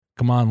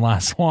Come on,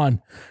 last one.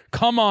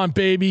 Come on,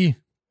 baby.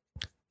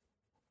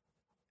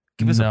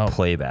 Give us a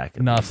playback.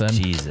 Nothing.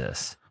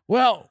 Jesus.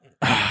 Well,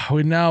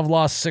 we now have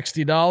lost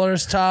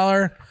 $60,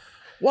 Tyler.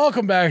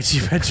 Welcome back to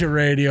You Betcha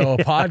Radio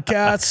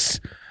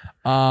podcast.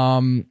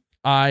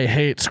 I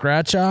hate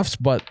scratch-offs,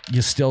 but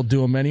you still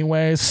do them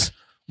anyways.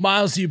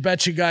 Miles, You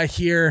Betcha guy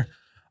here.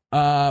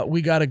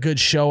 We got a good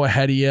show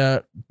ahead of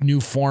you.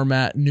 New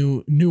format,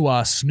 new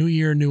us, new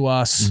year, new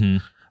us.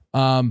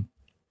 Mm-hmm.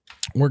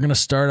 We're going to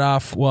start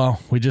off, well,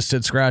 we just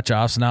did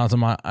scratch-offs. Now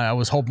I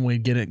was hoping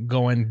we'd get it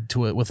going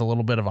to it with a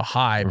little bit of a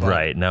high. But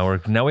right. Now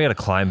we got to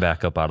climb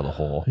back up out of the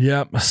hole.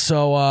 Yep.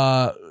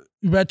 So,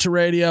 You Betcha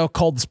Radio,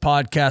 Coldest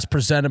Podcast,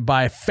 presented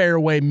by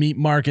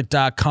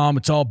FairwayMeatMarket.com.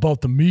 It's all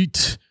about the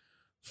meat.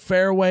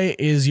 Fairway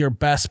is your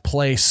best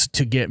place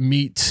to get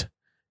meat.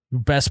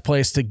 Your best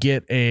place to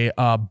get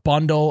a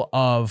bundle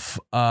of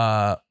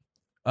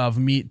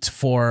meat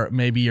for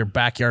maybe your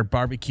backyard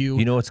barbecue.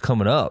 You know what's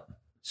coming up?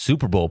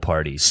 Super Bowl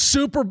parties.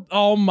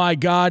 Oh my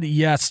God.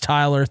 Yes,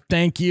 Tyler.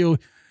 Thank you.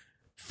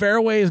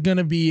 Fairway is going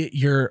to be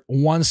your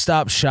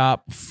one-stop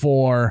shop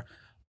for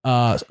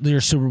your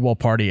Super Bowl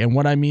party. And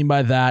what I mean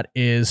by that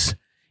is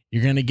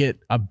you're going to get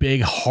a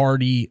big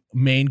hearty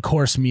main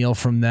course meal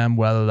from them,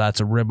 whether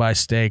that's a ribeye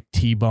steak,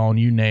 T-bone,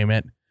 you name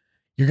it.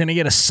 You're going to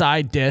get a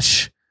side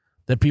dish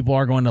that people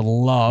are going to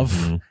love.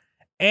 Mm-hmm.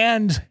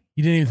 And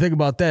you didn't even think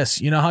about this.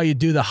 You know how you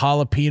do the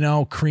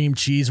jalapeno cream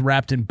cheese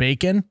wrapped in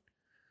bacon?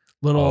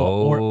 Little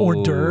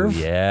hors d'oeuvre.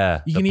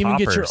 Yeah. You can even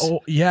get your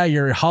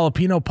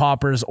jalapeno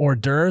poppers hors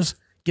d'oeuvres.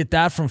 Get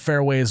that from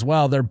Fairway as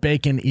well. Their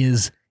bacon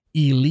is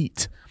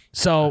elite.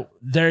 So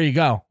there you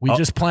go. We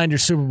just planned your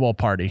Super Bowl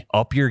party.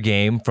 Up your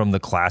game from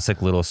the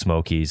classic Little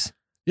Smokies.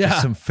 Yeah.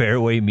 Just some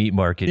Fairway Meat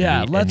Market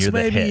meat. Let's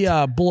maybe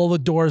blow the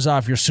doors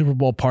off your Super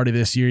Bowl party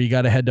this year. You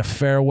got to head to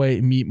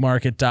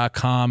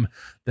FairwayMeatMarket.com.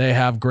 They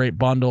have great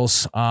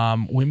bundles.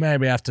 We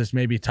maybe have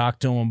to talk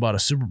to them about a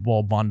Super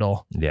Bowl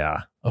bundle.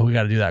 Yeah. Oh, we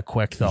got to do that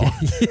quick, though.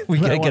 We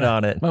got to get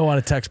on it. Might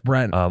want to text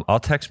Brent. I'll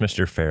text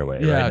Mr.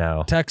 Fairway right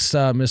now. Text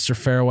Mr.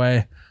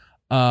 Fairway.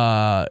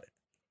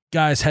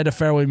 Guys, head to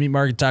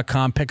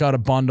FairwayMeatMarket.com. Pick out a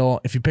bundle.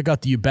 If you pick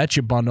out the You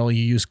Betcha bundle,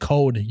 you use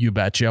code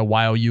YouBetcha,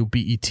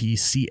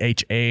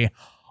 YOUBETCHA,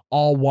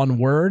 all one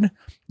word.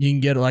 You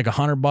can get like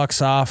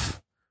 $100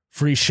 off,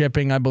 free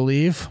shipping, I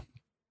believe.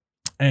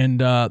 And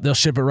they'll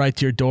ship it right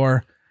to your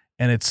door.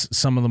 And it's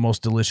some of the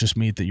most delicious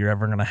meat that you're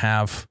ever going to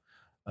have.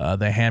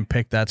 They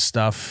handpick that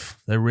stuff.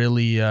 They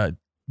really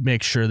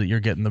make sure that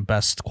you're getting the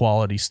best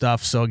quality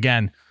stuff. So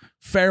again,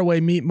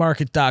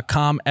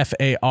 FairwayMeatMarket.com,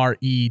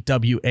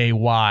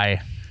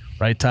 FAREWAY.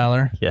 Right,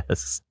 Tyler?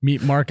 Yes.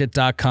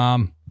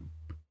 Meatmarket.com.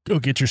 Go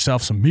get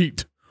yourself some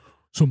meat.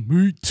 Some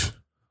meat.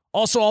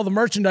 Also, all the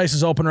merchandise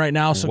is open right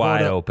now. So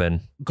wide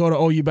open. Go to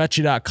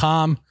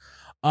OUBetcha.com.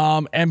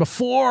 And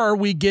before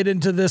we get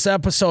into this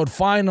episode,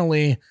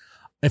 finally,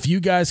 if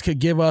you guys could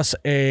give us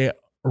a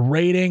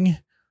rating,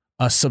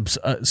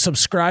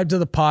 subscribe to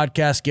the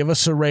podcast, give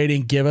us a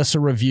rating, give us a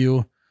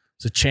review.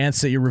 There's a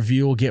chance that your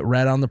review will get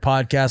read on the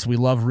podcast. We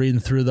love reading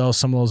through those.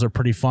 Some of those are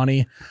pretty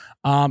funny.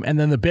 And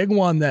then the big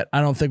one that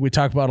I don't think we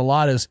talk about a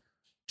lot is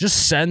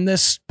just send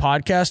this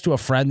podcast to a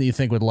friend that you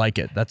think would like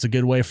it. That's a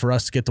good way for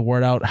us to get the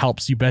word out. It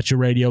helps You Betcha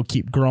Radio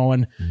keep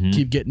growing,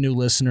 keep getting new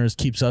listeners,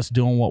 keeps us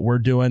doing what we're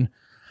doing.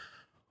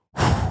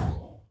 That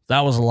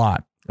was a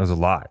lot. It was a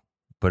lot,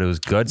 but it was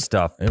good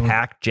stuff.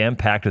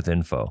 Jam-packed with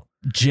info.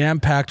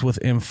 Jam-packed with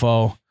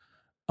info.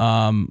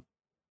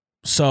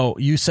 So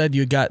you said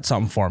you got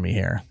something for me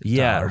here.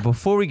 Yeah. Tyler.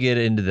 Before we get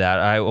into that,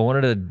 I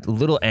wanted a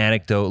little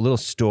anecdote, a little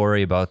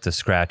story about the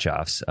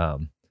scratch-offs.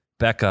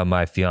 Becca,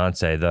 my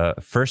fiance, the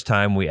first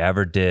time we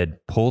ever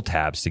did pull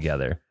tabs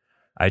together,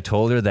 I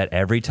told her that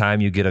every time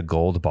you get a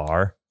gold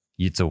bar,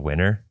 it's a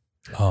winner.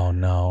 Oh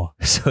no!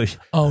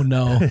 Oh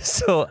no!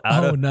 So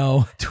out of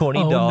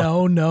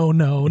 $20,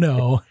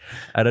 no!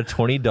 Out of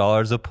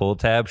 $20 a pull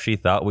tab, she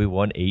thought we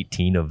won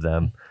 18 of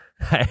them.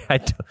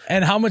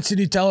 And how much did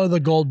you tell her the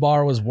gold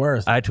bar was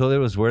worth? I told her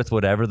it was worth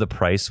whatever the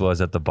price was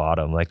at the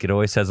bottom. Like it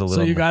always has a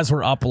little. So you guys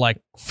were up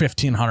like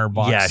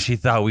 $1,500. Yeah, she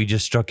thought we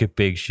just struck it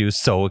big. She was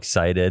so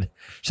excited.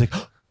 She's like,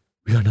 oh,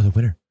 "We got another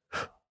winner!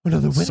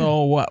 Another winner!"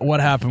 So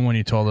what happened when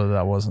you told her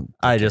that wasn't?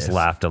 I just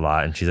laughed a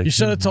lot, and she's like, "You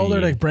should have told her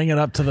to bring it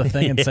up to the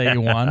thing and say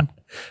you won."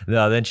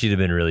 No, then she'd have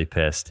been really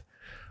pissed.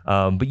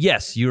 But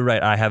yes, you were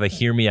right. I have a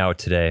Hear Me Out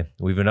today.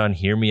 We've been on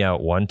Hear Me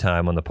Out one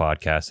time on the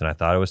podcast, and I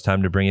thought it was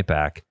time to bring it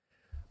back.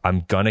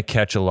 I'm going to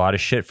catch a lot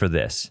of shit for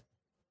this.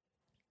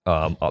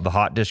 The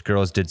Hot Dish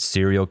Girls did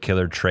serial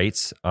killer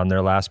traits on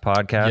their last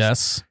podcast.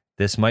 Yes.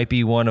 This might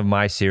be one of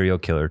my serial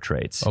killer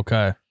traits.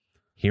 Okay.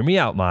 Hear me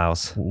out,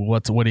 Miles.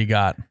 What do you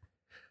got?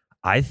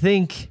 I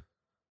think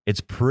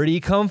it's pretty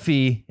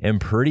comfy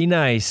and pretty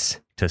nice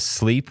to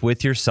sleep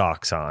with your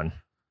socks on.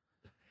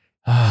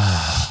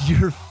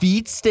 Your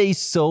feet stay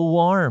so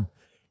warm.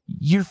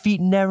 Your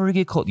feet never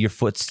get cold. Your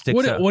foot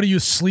sticks out. What are you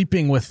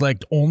sleeping with?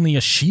 Like only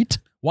a sheet?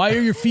 Why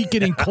are your feet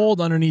getting cold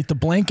underneath the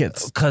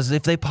blankets? Because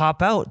if they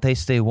pop out, they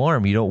stay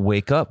warm. You don't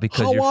wake up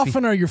because How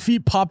often are your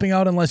feet popping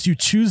out unless you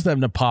choose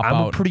them to pop I'm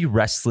out? a pretty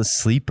restless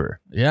sleeper.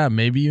 Yeah,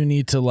 maybe you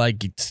need to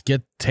like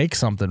take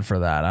something for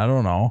that. I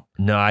don't know.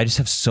 No, I just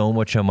have so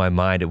much on my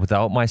mind.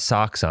 Without my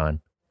socks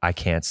on, I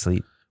can't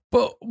sleep.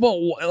 But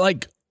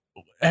like,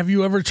 have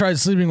you ever tried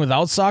sleeping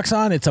without socks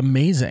on? It's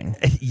amazing.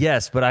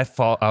 Yes, but I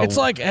fall. It's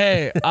like,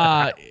 hey,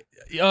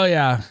 oh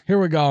yeah, here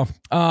we go.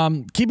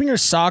 Keeping your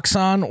socks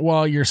on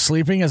while you're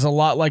sleeping is a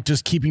lot like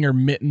just keeping your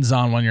mittens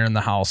on when you're in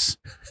the house.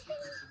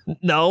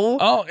 no.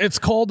 Oh, it's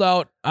cold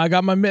out. I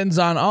got my mittens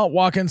on. Oh,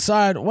 walk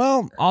inside.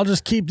 Well, I'll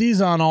just keep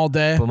these on all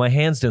day. But my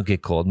hands don't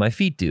get cold. My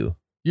feet do.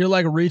 You're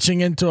like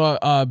reaching into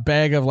a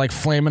bag of like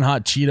Flamin'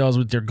 Hot Cheetos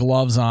with your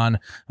gloves on,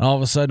 and all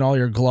of a sudden, all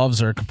your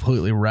gloves are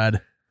completely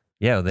red.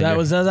 Yeah.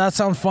 Does that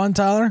sound fun,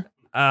 Tyler?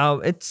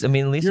 It's. I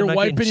mean, at least You're I'm not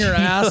wiping your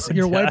ass.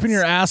 You're wiping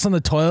your ass on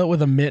the toilet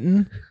with a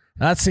mitten.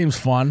 That seems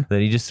fun.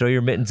 Then you just throw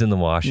your mittens in the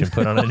wash and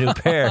put on a new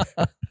pair.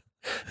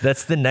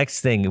 That's the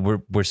next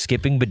thing. We're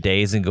skipping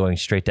bidets and going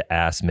straight to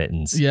ass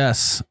mittens.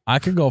 Yes, I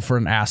could go for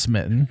an ass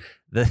mitten.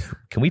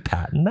 Can we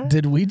patent that?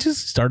 Did we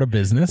just start a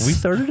business? We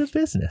started a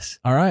business.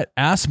 All right,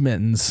 ass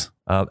mittens.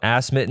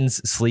 Ass mittens,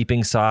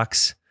 sleeping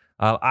socks.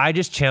 I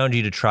just challenge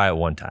you to try it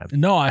one time.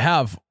 No, I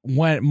have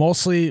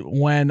mostly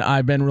when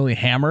I've been really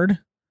hammered.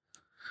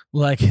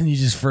 Like, and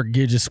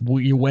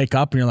you wake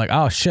up and you're like,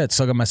 oh shit,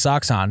 still got my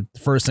socks on.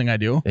 First thing I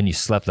do. And you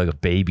slept like a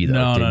baby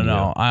though.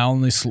 No. I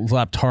only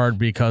slept hard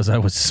because I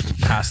was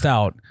passed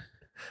out.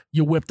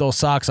 You whip those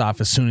socks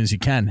off as soon as you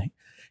can.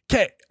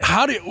 Okay,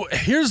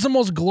 here's the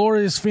most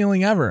glorious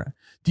feeling ever.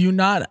 Do you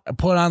not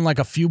put on like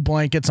a few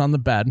blankets on the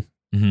bed?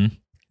 Mm-hmm.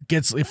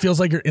 It feels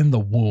like you're in the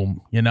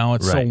womb, you know?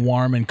 It's so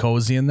warm and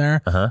cozy in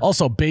there. Uh-huh.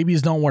 Also,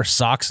 babies don't wear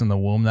socks in the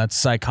womb. That's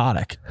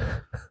psychotic.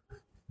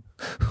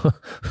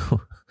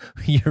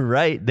 You're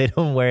right. They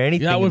don't wear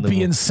anything. That would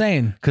be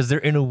insane. Because they're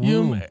in a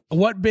womb.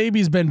 What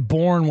baby's been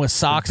born with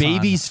socks on?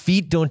 Babies'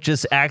 feet don't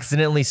just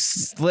accidentally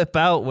slip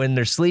out when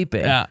they're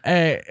sleeping. Yeah.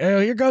 Hey,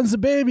 here comes the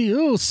baby.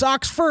 Ooh,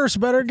 socks first.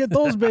 Better get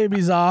those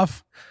babies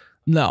off.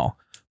 No.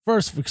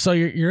 First, so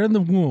you're in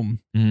the womb.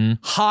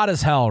 Mm-hmm. Hot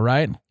as hell,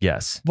 right?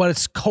 Yes. But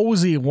it's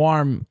cozy,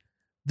 warm.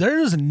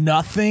 There's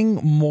nothing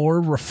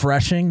more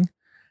refreshing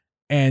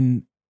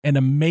and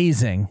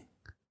amazing.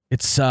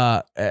 It's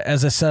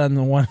as I said on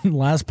the one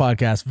last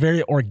podcast,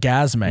 very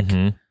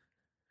orgasmic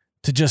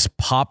to just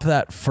pop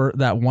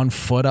that one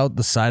foot out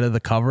the side of the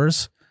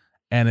covers,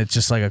 and it's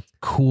just like a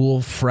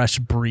cool, fresh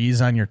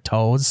breeze on your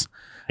toes.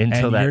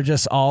 You're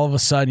just all of a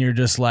sudden you're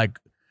just like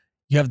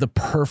you have the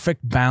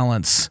perfect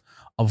balance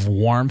of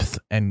warmth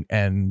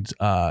and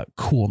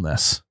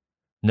coolness.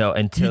 No,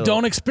 until you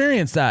don't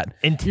experience that.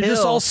 You're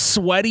just all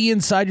sweaty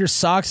inside your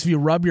socks. If you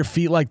rub your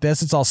feet like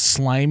this, it's all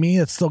slimy.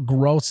 It's the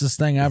grossest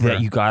thing ever.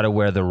 That you got to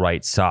wear the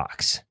right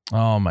socks.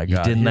 Oh my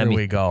God. Here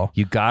we go.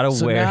 You got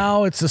to wear.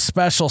 Now it's a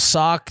special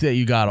sock that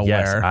you got to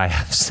wear.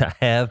 Yes, I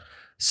have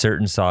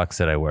certain socks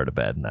that I wear to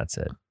bed, and that's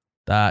it.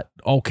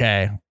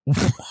 Okay.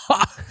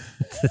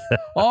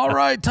 All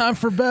right, time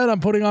for bed. I'm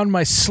putting on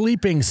my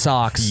sleeping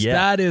socks. Yeah.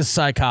 That is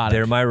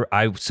psychotic.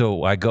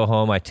 So I go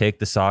home, I take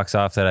the socks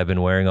off that I've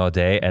been wearing all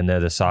day, and they're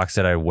the socks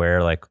that I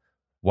wear like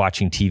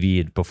watching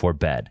TV before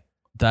bed.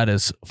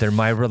 They're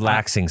my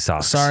relaxing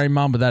socks. Sorry,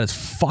 Mom, but that is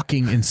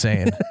fucking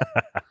insane.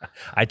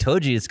 I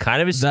told you it's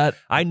kind of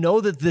I know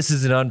that this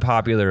is an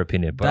unpopular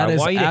opinion, but I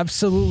want you to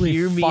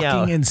absolutely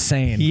fucking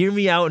insane. Hear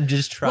me out and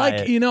just try it.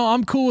 Like, you know,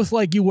 I'm cool with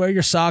like you wear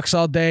your socks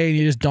all day and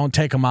you just don't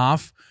take them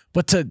off,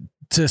 but to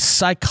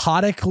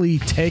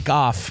psychotically take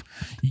off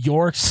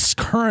your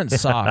current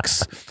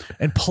socks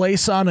and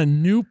place on a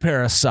new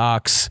pair of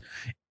socks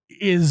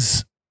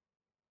is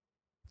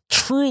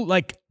true.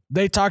 Like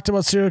they talked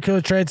about serial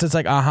killer traits. It's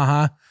like,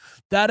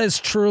 that is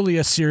truly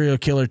a serial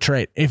killer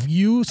trait. If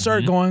you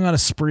start going on a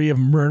spree of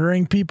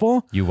murdering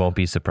people, you won't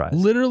be surprised.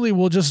 Literally,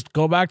 we'll just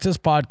go back to this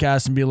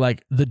podcast and be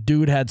like, the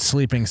dude had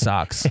sleeping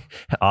socks.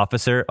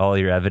 Officer, all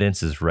your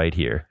evidence is right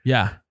here.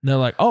 Yeah. And they're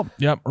like, oh,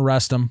 yep,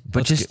 arrest him.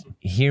 But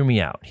hear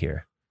me out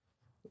here.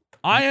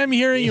 I am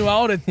hearing you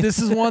out. This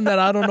is one that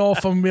I don't know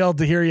if I'm going to be able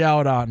to hear you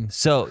out on.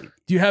 So,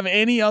 do you have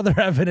any other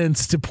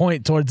evidence to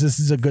point towards this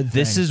is a good thing?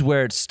 This is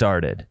where it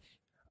started.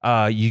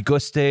 You go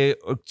stayed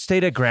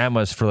at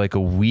grandma's for like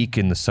a week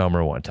in the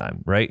summer one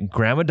time, right?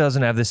 Grandma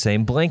doesn't have the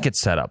same blanket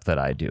setup that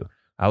I do.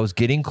 I was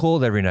getting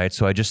cold every night,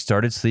 so I just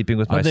started sleeping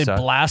with my son. Are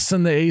they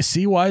blasting the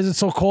AC? Why is it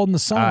so cold in the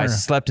summer? I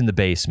slept in the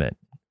basement.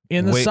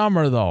 In the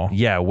summer, though?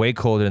 Yeah, way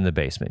colder in the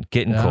basement.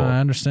 Getting cold. I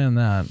understand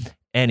that.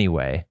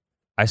 Anyway,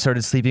 I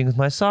started sleeping with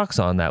my socks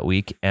on that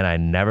week, and I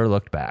never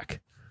looked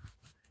back.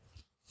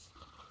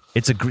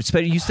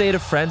 You stay at a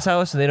friend's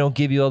house and they don't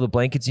give you all the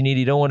blankets you need.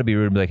 You don't want to be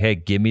rude and be like, hey,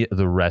 give me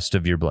the rest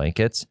of your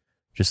blankets.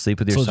 Just sleep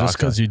with your socks on. So just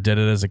because you did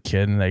it as a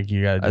kid and like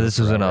you got to do this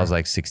was when I was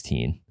like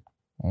 16.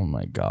 Oh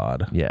my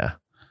God. Yeah.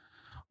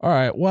 All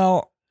right.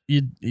 Well,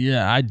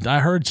 I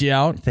heard you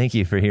out. Thank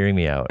you for hearing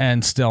me out.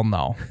 And still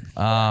no.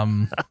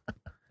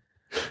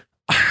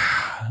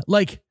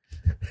 Like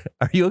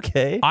Are you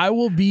okay? I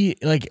will be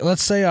like,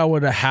 let's say I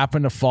would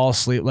happen to fall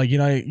asleep. Like,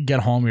 you get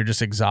home, you're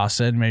just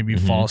exhausted. Maybe you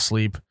fall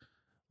asleep,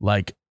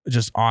 like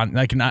just on,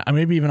 like not,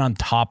 maybe even on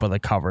top of the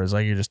covers.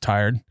 Like you're just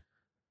tired.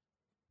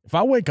 If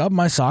I wake up,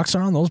 my socks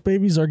are on. Those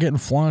babies are getting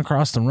flung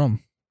across the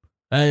room.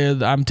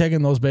 I'm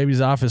taking those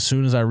babies off as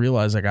soon as I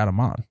realize I got them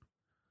on.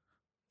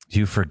 Do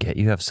you forget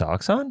you have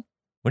socks on?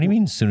 What do you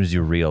mean as soon as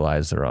you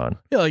realize they're on?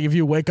 Yeah, like if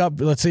you wake up,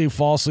 let's say you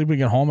fall asleep and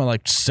get home at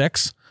like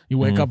 6, you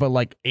wake up at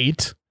like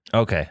 8.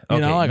 Okay. You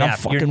know, like I'm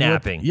fucking you're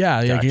napping.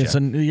 Gotcha. Gotcha.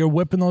 You're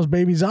whipping those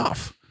babies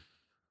off.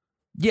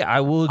 Yeah,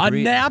 I will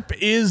agree. A nap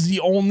is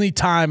the only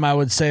time I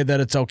would say that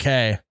it's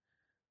okay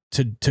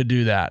to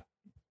do that,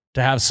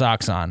 to have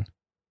socks on.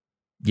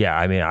 Yeah,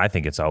 I mean, I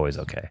think it's always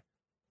okay.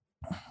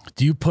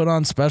 Do you put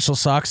on special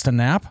socks to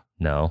nap?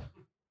 No.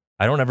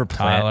 I don't ever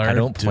plan. Tyler, I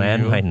don't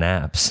plan my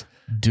naps.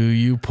 Do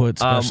you put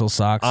special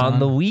socks on? On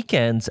the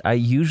weekends, I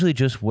usually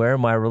just wear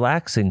my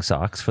relaxing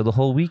socks for the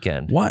whole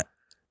weekend. What?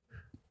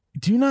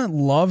 Do you not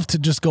love to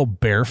just go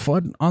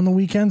barefoot on the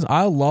weekends?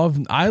 I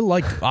love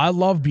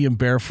being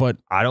barefoot.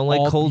 I don't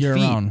like cold feet.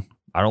 Round.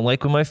 I don't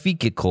like when my feet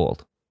get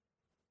cold.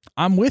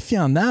 I'm with you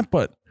on that,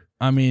 but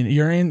I mean,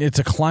 it's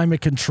a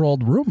climate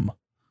controlled room.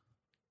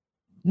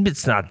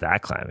 It's not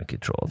that climate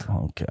controlled.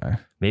 Okay.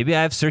 Maybe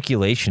I have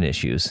circulation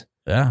issues.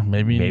 Yeah,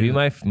 maybe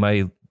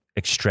my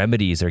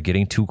extremities are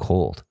getting too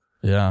cold.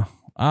 Yeah.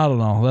 I don't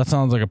know. That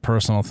sounds like a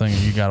personal thing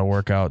you got to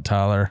work out,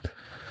 Tyler.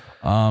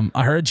 I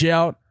heard you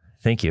out.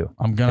 Thank you.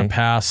 I'm going to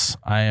pass.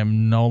 I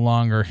am no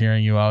longer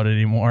hearing you out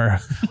anymore.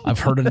 I've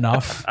heard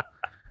enough,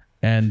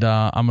 and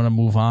I'm going to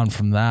move on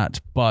from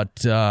that.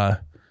 But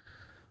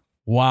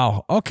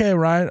wow. Okay,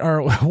 Ryan.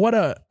 Or what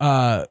a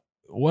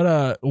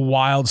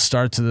wild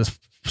start of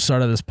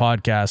this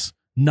podcast.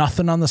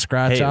 Nothing on the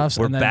scratch offs.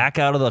 We're back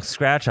out of the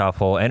scratch off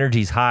hole.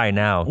 Energy's high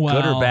now.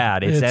 Well, good or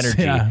bad, it's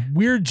energy. Yeah,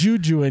 weird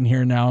juju in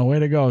here now. Way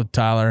to go,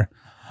 Tyler.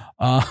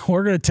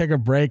 We're gonna take a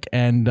break,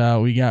 and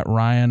we got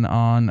Ryan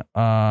on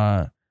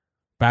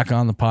back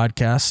on the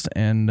podcast,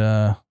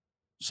 and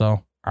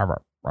so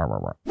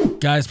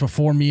guys,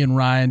 before me and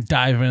Ryan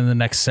dive into the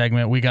next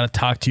segment, we got to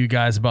talk to you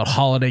guys about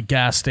Holiday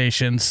gas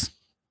stations.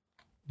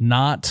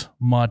 Not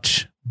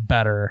much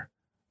better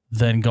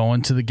than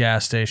going to the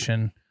gas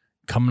station,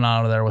 coming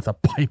out of there with a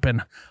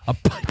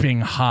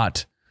piping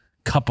hot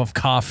cup of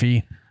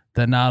coffee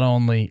that not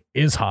only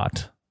is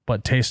hot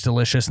but tastes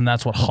delicious, and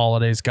that's what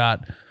Holiday's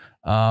got.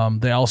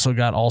 They also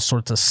got all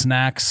sorts of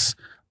snacks.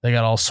 They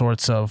got all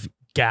sorts of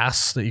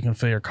gas that you can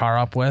fill your car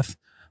up with.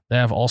 They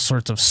have all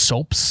sorts of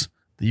soaps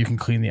that you can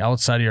clean the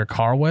outside of your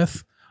car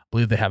with. I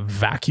believe they have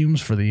vacuums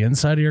for the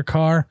inside of your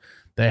car.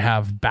 They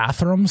have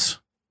bathrooms.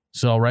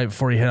 So right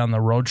before you hit on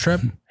the road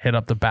trip, hit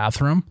up the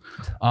bathroom.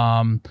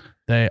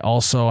 They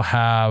also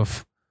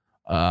have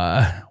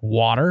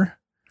water.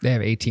 They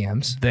have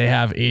ATMs.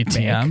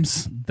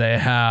 They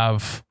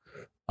have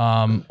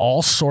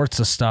all sorts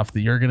of stuff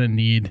that you're going to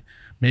need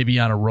maybe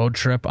on a road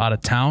trip out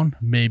of town,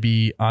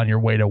 maybe on your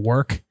way to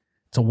work.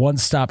 It's a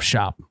one-stop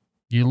shop.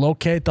 You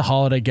locate the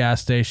Holiday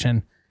gas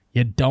station.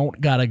 You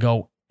don't got to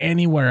go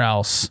anywhere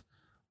else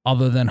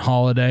other than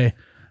Holiday.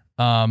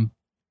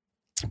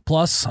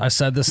 Plus, I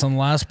said this on the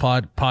last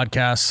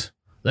podcast,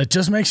 that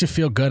just makes you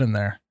feel good in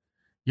there.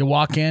 You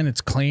walk in,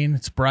 it's clean,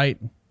 it's bright.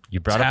 You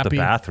brought up the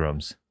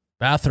bathrooms.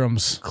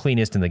 Bathrooms.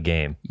 Cleanest in the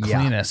game.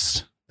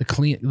 Cleanest. The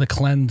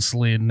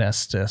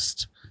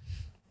cleanlinessest.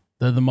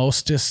 They're the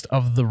mostest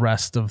of the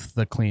rest of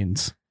the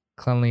cleans.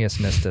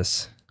 Cleanliest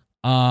mistus.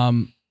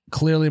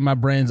 Clearly my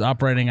brain's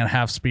operating at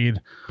half speed.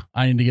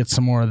 I need to get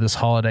some more of this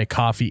Holiday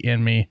coffee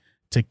in me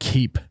to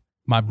keep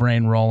my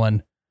brain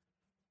rolling.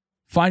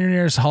 Find your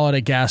nearest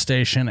Holiday gas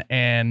station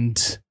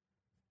and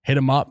hit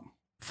them up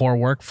for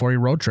work, for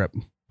your road trip.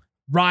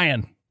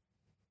 Ryan.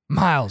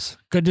 Miles.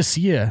 Good to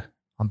see you.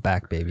 I'm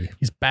back, baby.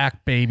 He's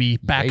back, baby.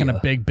 Back in a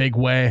big, big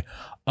way.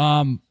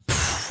 I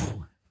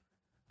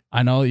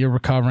know that you're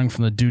recovering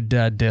from the Dude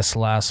Dad diss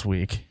last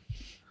week.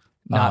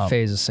 Not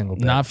phase a single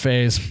bit. Not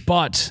phase,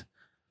 but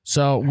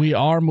so we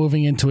are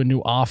moving into a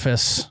new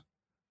office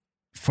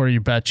for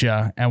You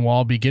Betcha, and we'll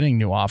all be getting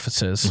new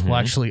offices. Mm-hmm. We'll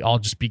actually all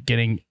just be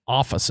getting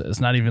offices,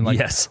 not even like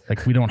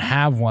like we don't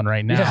have one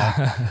right now.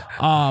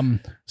 Yeah.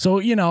 So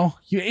you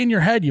in your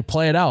head you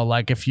play it out.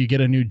 Like if you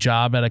get a new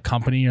job at a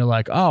company, you're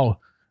like, oh,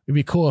 it'd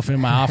be cool if in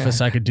my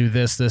office I could do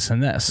this, this,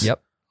 and this.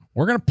 Yep.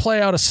 We're gonna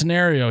play out a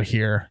scenario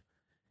here.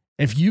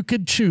 If you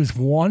could choose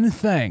one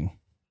thing.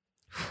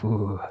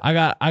 Ooh. I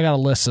got a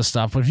list of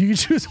stuff, but if you could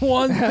choose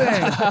one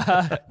thing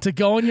to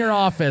go in your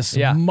office,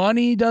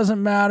 money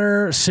doesn't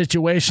matter,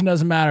 situation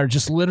doesn't matter,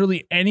 just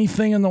literally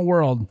anything in the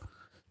world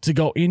to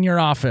go in your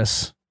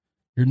office,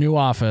 your new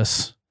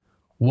office,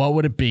 what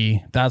would it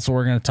be? That's what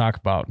we're going to talk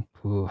about.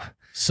 Ooh.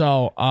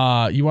 So,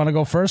 you want to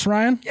go first,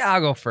 Ryan? Yeah,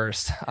 I'll go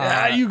first.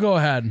 You go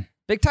ahead.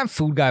 Big time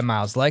food guy,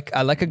 Miles.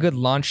 I like a good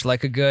lunch,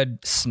 like a good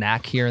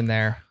snack here and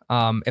there.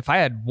 If I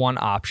had one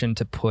option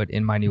to put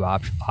in my new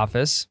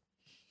office,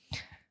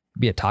 it'd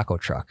be a taco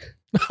truck.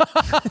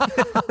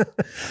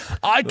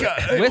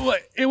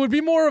 It would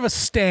be more of a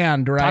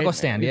stand, right? Taco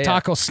stand, yeah,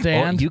 Taco Or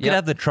stand. you could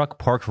have the truck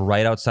parked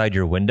right outside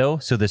your window,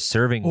 so the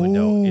serving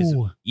window is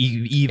Ooh.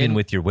 even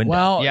with your window.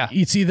 Well, Yeah.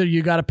 it's either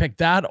you got to pick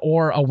that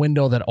or a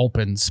window that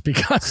opens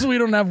because we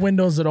don't have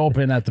windows that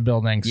open at the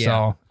building.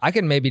 So I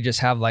could maybe just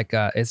have like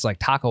it's like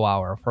taco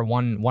hour for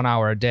 1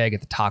 hour a day. I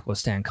get the taco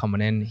stand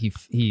coming in.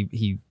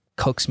 He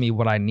cooks me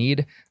what I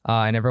need,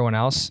 and everyone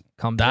else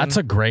comes. that's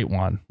in. a great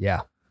one.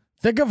 Yeah.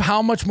 Think of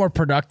how much more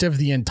productive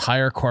the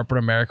entire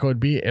corporate America would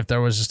be if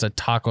there was just a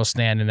taco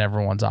stand in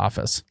everyone's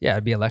office. Yeah,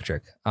 it'd be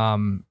electric.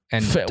 And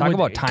talk Would-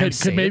 about time Could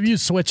saved. maybe you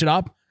switch it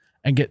up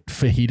and get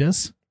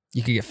fajitas,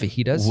 You could get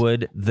fajitas.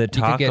 Would the You could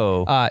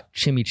taco get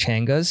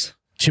chimichangas.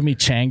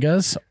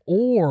 chimichangas,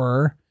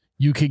 or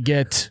you could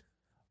get,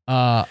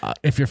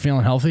 if you're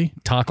feeling healthy,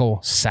 taco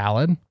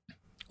salad.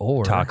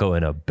 Or taco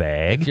in a if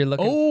bag? you're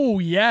looking Oh,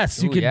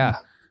 yes. You could yeah,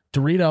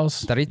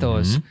 Doritos.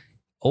 Doritos. Mhm.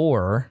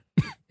 Or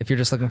if you're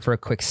just looking for a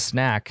quick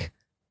snack,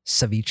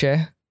 ceviche.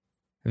 Have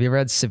you ever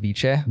had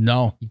ceviche?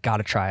 No. You got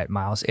to try it,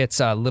 Miles. It's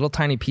little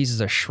tiny pieces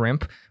of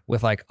shrimp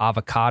with like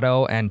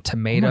avocado and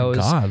tomatoes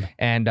Oh, my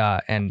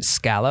God. and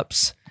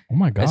scallops. Oh,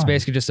 my God. It's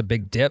basically just a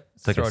big dip.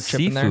 It's like Throw a chip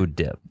in there. seafood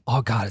dip.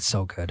 Oh God, it's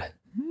so good.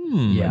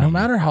 Yeah. No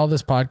matter how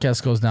this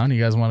podcast goes down,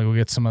 you guys want to go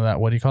get some of that.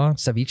 What do you call it?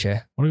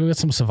 Ceviche. Want to go get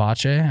some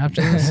ceviche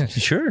after this?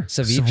 Sure.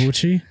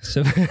 Ceviche.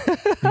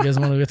 Ceviche. You guys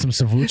want to get some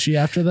ceviche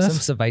after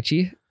this? Some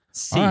ceviche.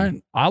 All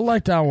right. I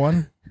like that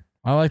one.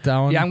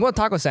 Yeah, I'm going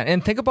taco stand.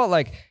 And think about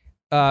like,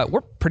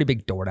 we're pretty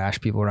big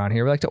DoorDash people around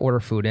here. We like to order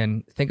food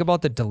in. Think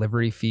about the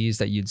delivery fees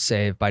that you'd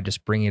save by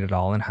just bringing it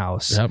all in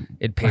house. Yep.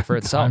 It'd pay for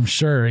itself. I'm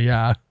sure.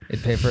 Yeah.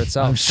 It'd pay for I'm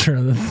itself.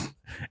 sure that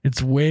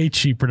it's way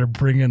cheaper to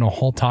bring in a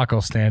whole taco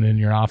stand in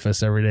your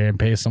office every day and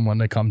pay someone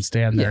to come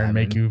stand there Yeah, and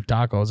make you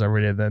tacos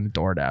every day than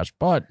DoorDash.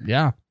 But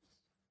yeah.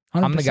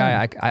 100%. I'm the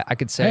guy. I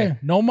could say Hey,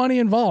 no money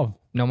involved.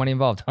 no money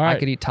involved. All I right.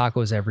 could eat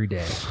tacos every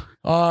day.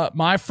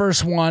 My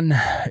first one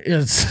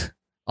is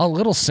a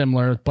little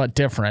similar but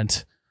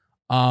different.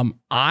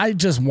 I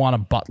just want a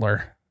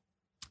butler,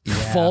 Yeah.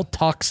 full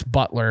tux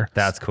butler.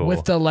 That's cool.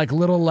 With the like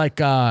little like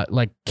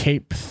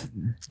cape,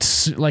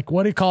 like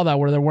what do you call that?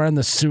 Where they're wearing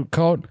the suit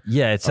coat.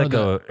 Yeah, it's Or like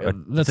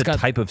that's it's a got-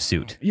 type of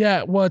suit.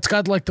 Yeah, well, it's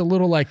got like the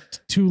little like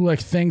two like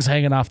things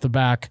hanging off the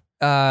back.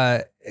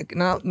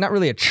 Not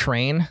really a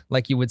train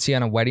like you would see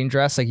on a wedding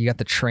dress. Like you got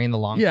the train, the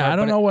long. Yeah, part, I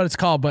don't but know what it's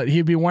called, but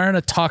he'd be wearing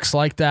a tux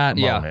like that.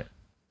 Yeah. On it.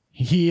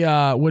 He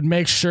would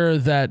make sure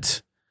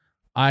that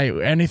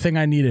anything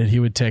I needed, he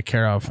would take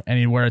care of, and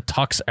he'd wear a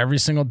tux every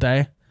single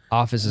day.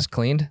 Office is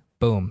cleaned.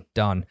 Boom,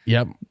 done.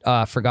 Yep.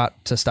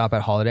 Forgot to stop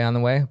at Holiday on the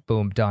way.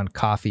 Boom, done.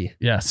 Coffee,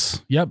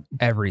 Yes. Yep.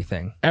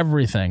 everything.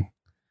 Everything.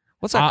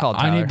 What's that called?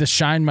 I Tyler? need to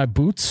shine my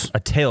boots. A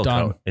tailcoat.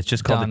 Done. It's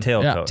just called Done. a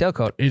tailcoat. Yeah.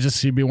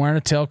 tailcoat. He'd be wearing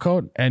a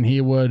tailcoat,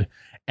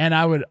 and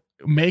I would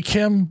make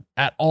him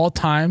at all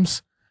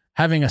times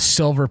having a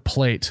silver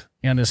plate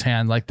in his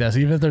hand like this,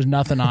 even if there's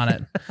nothing on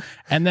it.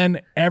 And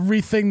then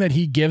everything that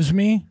he gives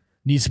me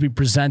needs to be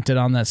presented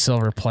on that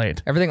silver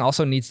plate. Everything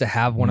also needs to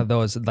have one of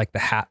those, like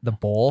the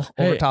bowl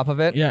over Hey, top of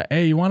it. Yeah.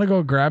 Hey, you want to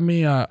go grab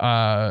me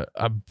a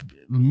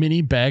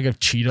mini bag of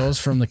Cheetos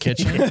from the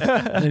kitchen?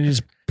 And he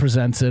just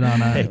presents it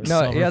on a No,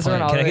 silver he has plate.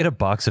 one Can I get a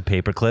box of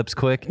paper clips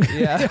quick?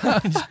 Yeah.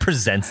 Just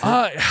presents it.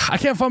 I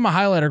can't find my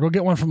highlighter. Go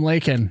get one from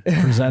Lakin.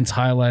 Presents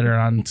highlighter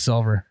on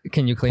silver.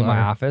 Can you clean my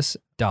Fire. office?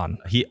 Done.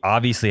 He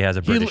obviously has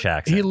a British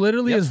accent. He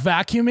literally is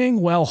vacuuming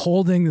while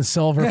holding the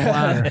silver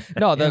platter.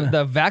 No,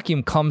 the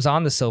vacuum comes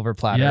on the silver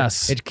platter.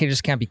 Yes.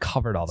 Just can't be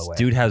covered all the way.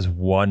 Dude has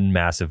one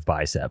massive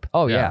bicep.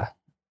 Oh Yeah. yeah.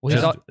 Well,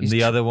 Just he's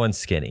the other one's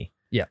skinny.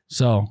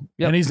 So,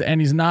 Yep. and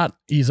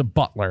he's a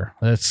butler.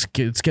 Let's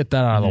get that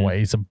out of the Mhm. way.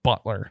 He's a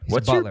butler. He's a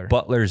What's butler. your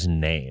butler's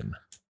name?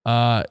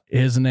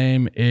 His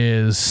name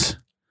is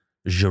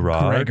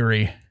Gerard.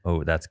 Gregory.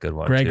 Oh, that's a good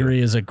one.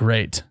 Gregory is a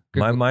great.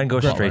 My mind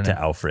goes Butler straight to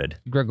name. Alfred.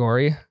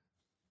 Gregory.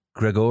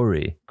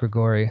 Gregory.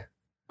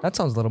 That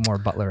sounds a little more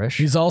butlerish.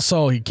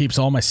 He keeps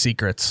all my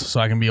secrets so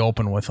I can be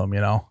open with him, you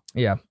know?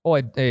 Yeah. Oh,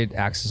 it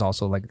acts as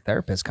also like a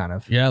therapist, kind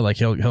of. Yeah, like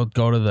he'll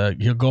go to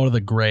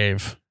the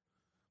grave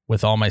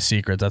with all my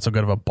secrets. That's how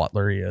good of a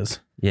butler he is.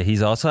 Yeah,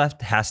 he's also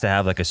has to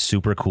have like a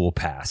super cool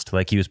past.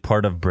 Like he was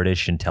part of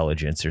British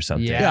intelligence or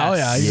something. Yeah. Yeah, oh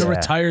yeah. He's a Yeah.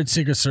 retired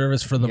Secret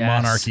Service for the Yes.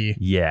 monarchy.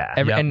 Yeah.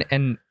 Every,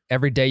 and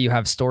every day you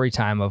have story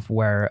time of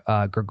where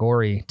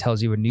Gregory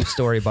tells you a new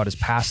story about his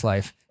past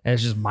life, and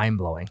it's just mind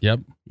blowing. Yep.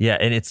 Yeah,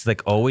 and it's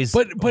like always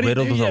But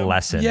riddled with yeah, a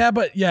lesson. Yeah,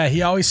 but yeah,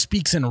 he always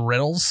speaks in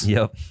riddles.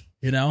 Yep.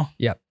 You know?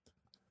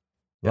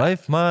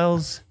 Life,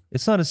 Miles,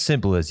 it's not as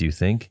simple as you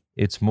think.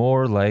 It's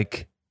more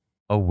like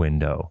a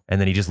window. And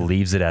then he just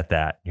leaves it at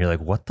that. You're like,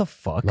 what the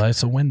fuck?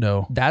 Life's a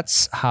window.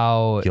 That's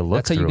how You look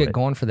that's how you through get it.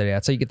 going for the day.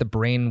 That's how you get the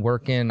brain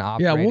working. Yeah,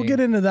 Operating. we'll get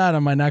into that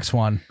on my next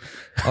one.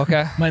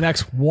 Okay. My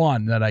next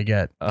one that I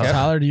get. Okay.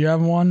 Tyler, do you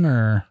have one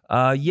or?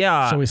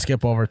 Yeah. So we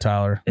skip over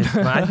Tyler.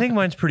 I think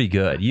mine's pretty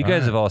good. You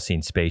guys have all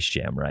seen Space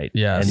Jam, right?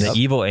 Yes. And the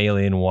evil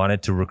alien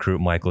wanted to recruit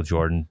Michael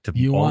Jordan to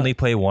only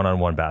play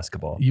one-on-one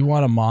basketball. You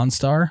want a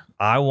Monstar?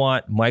 I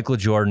want Michael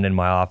Jordan in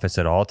my office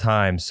at all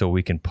times so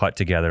we can putt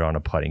together on a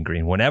putting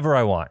green whenever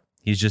I want.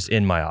 He's just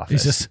in my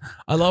office.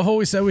 I love how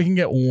we said we can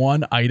get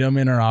one item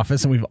in our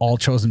office and we've all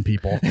chosen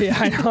people. Yeah,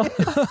 I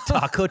know.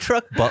 Taco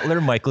truck,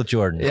 butler, Michael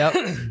Jordan.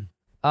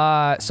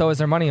 Yep. So is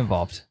there money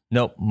involved?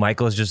 Nope.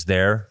 Michael's just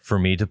there for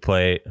me to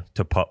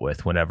putt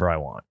with whenever I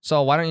want.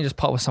 So why don't you just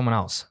putt with someone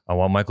else? I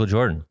want Michael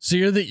Jordan. So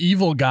you're the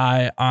evil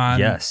guy on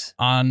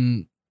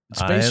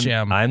Space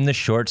Jam. I'm the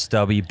short,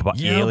 stubby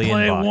alien. You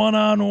play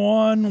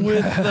one-on-one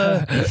with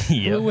the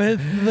Yep.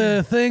 with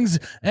the things,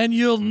 and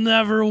you'll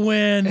never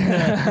win.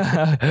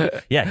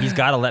 Yeah, he's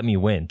got to let me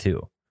win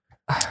too.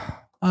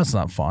 That's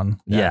not fun.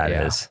 Yeah,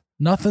 it is.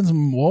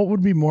 What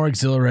would be more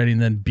exhilarating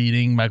than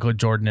beating Michael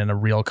Jordan in a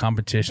real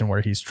competition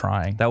where he's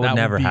trying? That would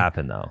never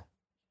happen though.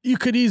 You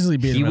could easily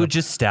beat him. He would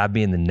just stab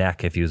me in the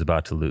neck if he was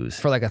about to lose.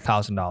 For like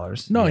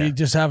 $1,000. No, Yeah. you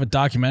just have a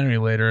documentary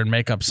later and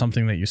make up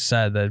something that you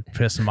said that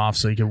pissed him off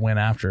so you could win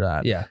after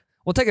that. Yeah.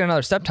 We'll take it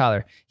another step,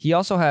 Tyler. He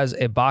also has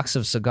a box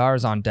of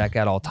cigars on deck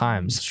at all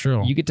times. It's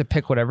true. You get to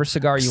pick whatever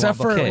cigar you Except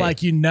want. for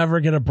like you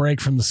never get a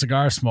break from the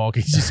cigar smoke.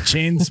 He's just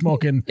chain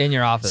smoking in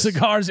your office.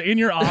 cigars in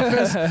your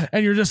office,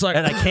 and you're just like,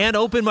 And I can't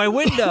open my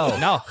window.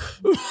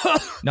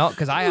 No,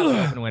 because I have an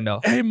open window.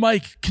 hey,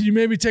 Mike, can you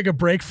maybe take a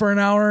break for an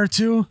hour or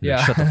two?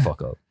 Yeah. Shut the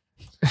fuck up.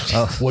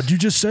 What'd you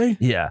just say?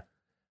 Yeah.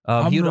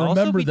 I'm he'd gonna also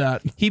remember be-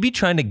 that. He'd be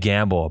trying to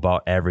gamble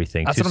about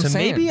everything That's too. what I'm So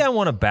saying. maybe I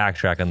want to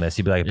backtrack on this.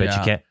 He'd be like,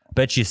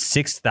 bet you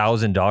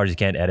 $6,000 you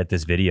can't edit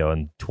this video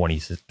in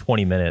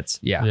 20 minutes.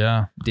 Yeah.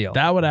 Yeah. Deal.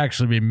 That would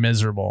actually be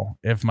miserable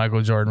if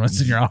Michael Jordan was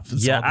in your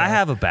office. Yeah, all day. I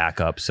have a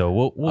backup, so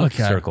we'll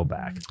Okay. circle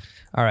back.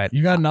 All right.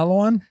 You got another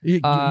one?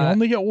 You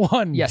only get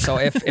one. Yeah. So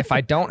if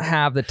I don't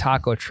have the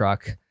taco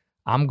truck,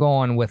 I'm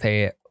going with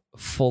a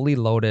fully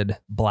loaded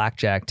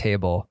blackjack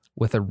table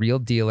with a real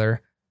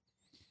dealer.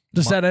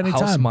 Just at any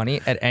house time.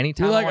 money at any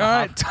time. You're like, I all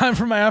wanna right, time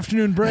for my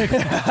afternoon break.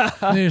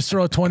 And you just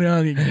throw a 20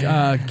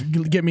 on,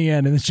 get me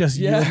in, and it's just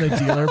you and the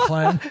dealer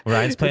playing.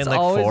 Ryan's playing It's like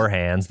always- four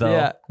hands though.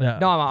 Yeah. Yeah.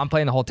 No, I'm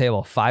playing the whole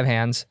table, 5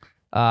 hands,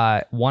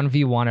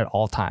 1v1 at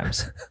all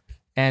times,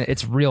 and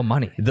it's real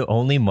money. The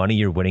only money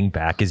you're winning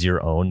back is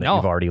your own that No.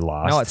 you've already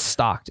lost. No, it's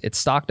stocked. It's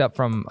stocked up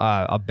from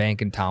a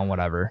bank in town,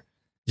 whatever.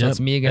 So Yep. it's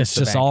me against It's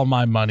the just bank. all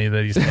my money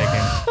that he's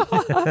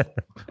taking.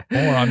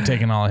 Or I'm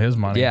taking all his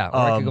money. Yeah, or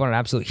I could go on an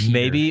absolute heater.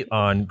 Maybe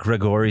on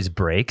Gregori's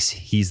breaks,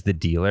 he's the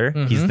dealer.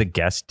 He's the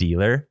guest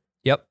dealer.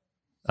 Yep.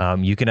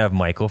 You can have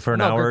Michael for an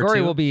No, hour Grigori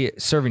or two. will be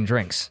serving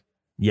drinks.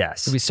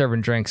 Yes. He'll be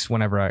serving drinks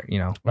whenever I.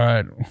 All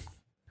right.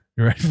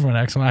 You ready for the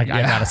next one? I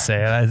gotta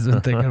say it. I've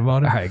been thinking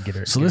about it. All right, get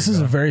her. So this is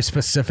a very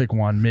specific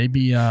one.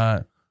 Maybe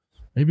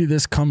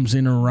this comes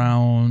in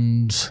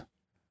around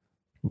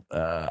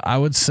I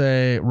would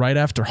say right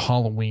after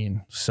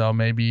Halloween. So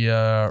maybe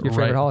your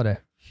favorite holiday.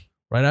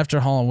 right after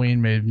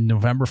Halloween, maybe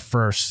November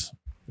 1st,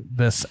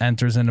 this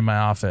enters into my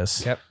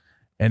office. Yep.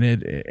 And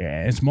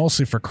it's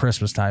mostly for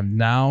Christmas time.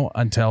 Now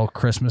until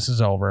Christmas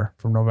is over,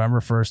 from November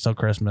 1st till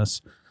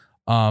Christmas,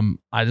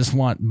 I just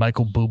want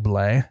Michael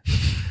Bublé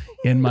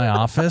in my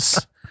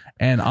office.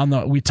 And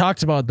we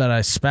talked about that I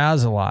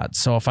spaz a lot.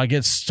 So if I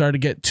start to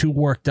get too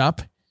worked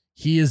up,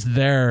 he is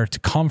there to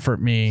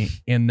comfort me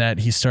in that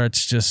he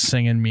starts just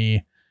singing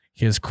me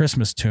his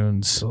Christmas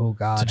tunes Oh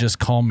God, to just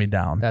calm me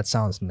down. that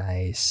sounds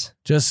nice.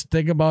 Just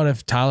think about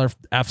if Tyler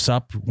F's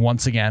up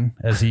once again,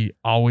 as he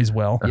always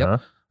will. Uh-huh.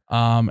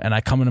 And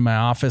I come into my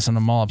office and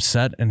I'm all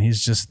upset, and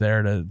he's just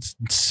there to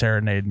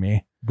serenade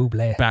me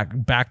Bublé.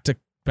 back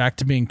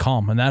to being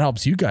calm, and that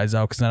helps you guys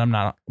out because then I'm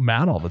not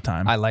mad all the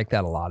time. I like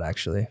that a lot,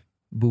 actually.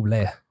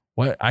 Bublé.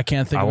 What I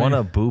can't think. I of want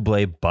any- a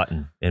Bublé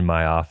button in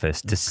my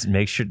office to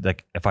make sure,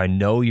 like, if I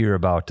know you're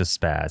about to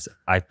spaz,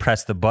 I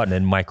press the button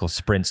and Michael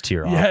sprints to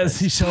your Yes, office.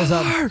 he shows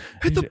up.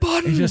 Hit the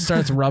button. He just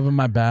starts rubbing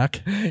my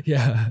back.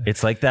 Yeah.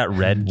 It's like that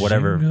red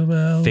whatever Jingle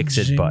bell,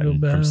 fix-it jingle button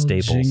from bell,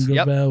 Staples. Jingle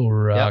Yep. bell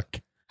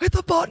rock. Hit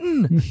the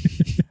button.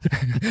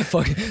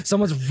 Fucking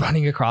someone's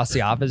running across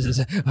the office.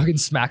 Just fucking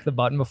smack the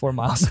button before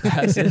Miles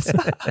passes.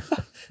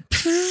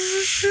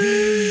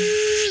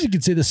 You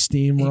can see the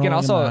steam. He can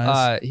rolling in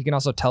my eyes.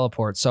 also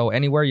teleport. So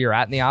anywhere you're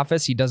at in the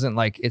office, he doesn't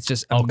like. It's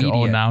just Okay,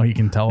 immediate. now he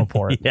can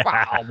teleport. Yeah.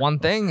 Wow, one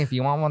thing. If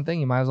you want one thing,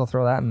 you might as well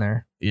throw that in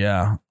there.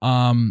 Yeah.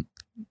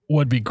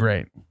 Would be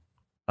great.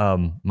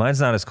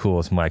 Mine's not as cool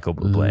as Michael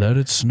Bublé. Let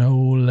it snow,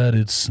 let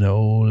it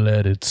snow,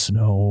 let it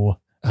snow.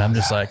 And I'm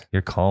just like,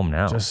 You're calm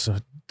now. just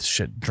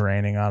shit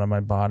draining out of my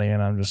body,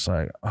 and I'm just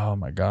like, oh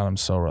my god, I'm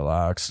so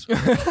relaxed.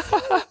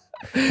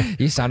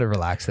 You sounded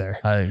relaxed there.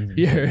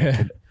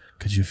 Yeah.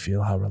 Could you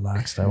feel how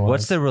relaxed I was?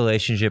 What's the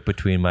relationship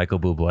between Michael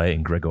Bublé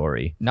and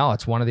Gregori? No,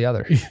 it's one or the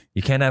other.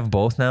 You can't have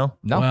both now?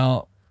 No.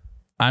 Well,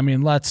 I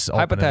mean, let's open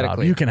it up.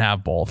 Hypothetically. You can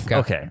have both.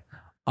 Okay.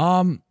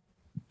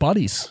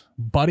 Buddies,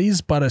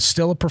 but it's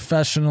still a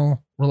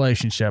professional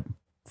relationship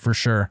for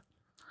sure.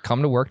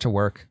 Come to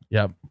work.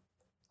 Yep.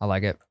 I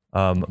like it.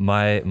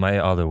 My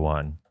other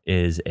one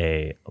is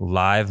a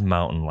live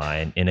mountain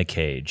lion in a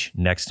cage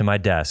next to my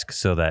desk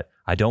so that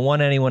I don't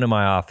want anyone in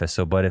my office.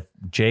 But if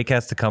Jake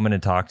has to come in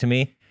and talk to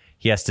me,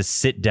 he has to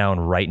sit down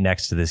right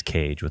next to this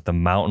cage with the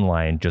mountain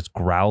lion just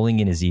growling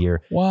in his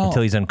ear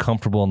until he's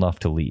uncomfortable enough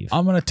to leave.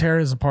 I'm going to tear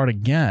his apart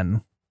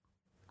again.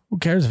 Who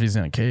cares if he's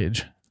in a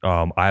cage?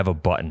 I have a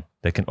button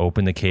that can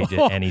open the cage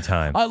at any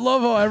time. I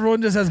love how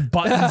everyone just has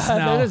buttons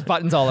now. There's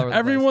buttons all over the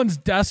Everyone's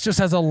desk just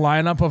has a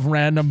lineup of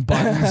random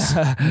buttons.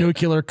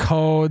 Nuclear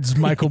codes,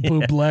 Michael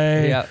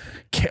Bublé.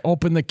 Yep.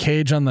 Open the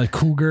cage on the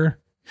cougar.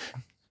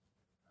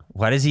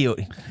 Why does he?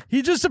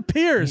 He just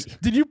appears.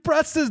 Did you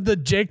press the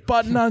Jake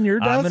button on your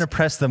desk? I'm going to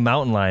press the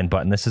mountain lion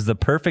button. This is the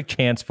perfect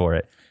chance for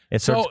it.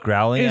 It starts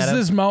growling at him.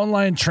 Is this mountain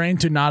lion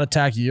trained to not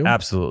attack you?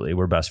 Absolutely.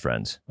 We're best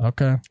friends.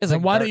 Okay.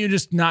 Then why don't you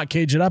just not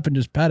cage it up and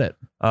just pet it?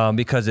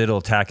 Because it'll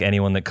attack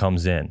anyone that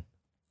comes in.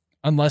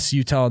 Unless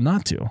you tell it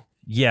not to.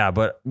 Yeah,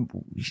 but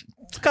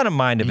it's got a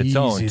mind of its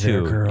own,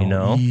 too. Girl. You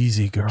know?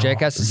 Easy, girl. Jake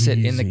has to sit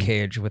in the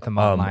cage with the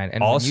mountain lion.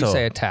 And also, when you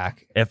say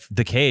attack. If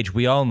the cage,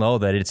 we all know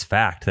that it's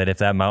fact that if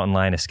that mountain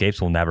lion escapes,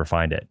 we'll never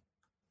find it.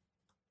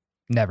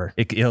 Never.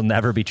 It'll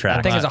never be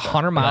tracked. That thing is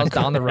 100 miles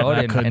down the road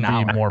in an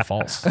hour. Be more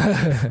false.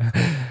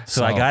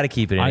 So I got to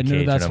keep it in a cage. I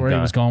knew that's where he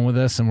was going with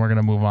this, and we're going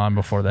to move on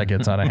before that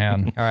gets out of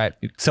hand. All right.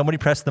 Somebody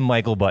press the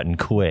Michael button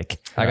quick.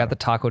 I got the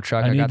taco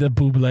truck. I need the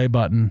Bublé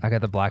button. I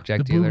got the blackjack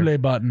the dealer.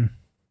 Bublé button.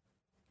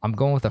 I'm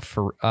going with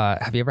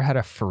have you ever had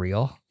a for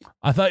real?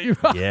 I thought you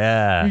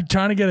Yeah. You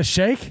trying to get a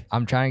shake?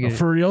 I'm trying to get a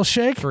for real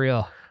shake? For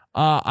real.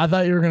 I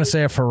thought you were going to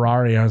say a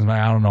Ferrari. I was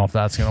like, I don't know if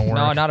that's going to work.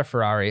 No, not a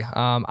Ferrari.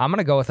 I'm going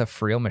to go with a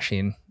for real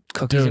machine.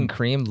 Cookies and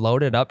cream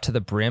loaded up to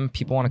the brim.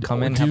 People want to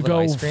come in and have a little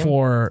ice cream. Do you go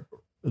for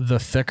the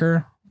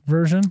thicker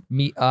version?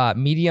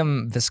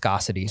 Medium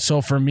viscosity.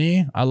 So for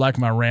me, I like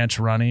my ranch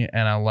runny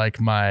and I like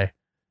my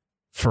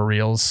for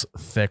reals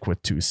thick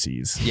with 2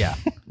 C's. Yeah,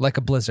 like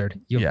a Blizzard.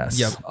 Yes.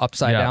 You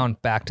upside down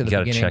back to the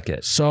beginning. Check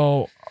it.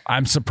 So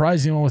I'm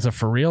surprised you went with a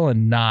for real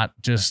and not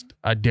just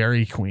a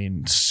Dairy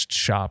Queen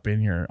shop in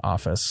your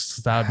office.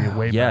 That would be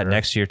way better. Yeah,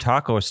 next to your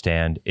taco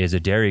stand is a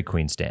Dairy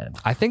Queen stand.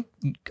 I think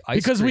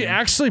because we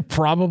actually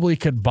probably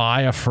could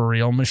buy a for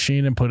real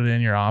machine and put it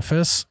in your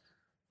office.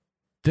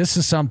 This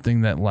is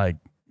something that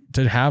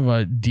to have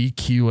a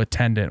DQ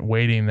attendant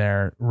waiting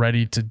there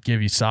ready to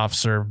give you soft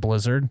serve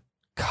Blizzard.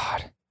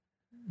 God.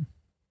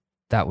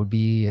 That would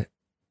be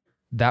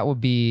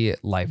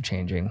life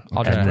changing.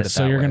 I'll just put it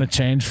so you're going to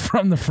change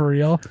from the for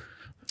real?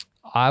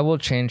 I will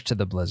change to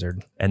the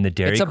Blizzard. And the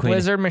Dairy Queen. It's a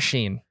Blizzard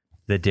machine.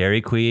 The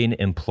Dairy Queen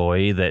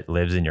employee that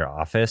lives in your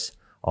office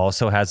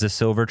also has a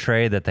silver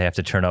tray that they have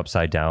to turn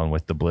upside down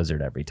with the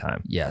Blizzard every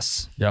time.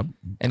 Yes. Yep.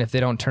 And if they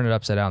don't turn it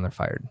upside down, they're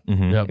fired.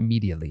 Mm-hmm. Yep.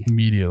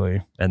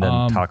 Immediately. And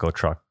then Taco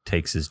Truck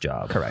takes his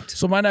job. Correct.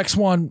 So my next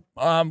one,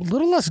 a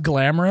little less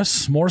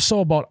glamorous, more so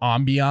about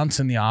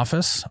ambiance in the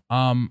office.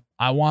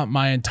 I want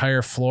my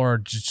entire floor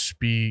to just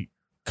be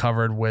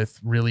covered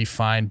with really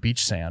fine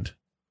beach sand.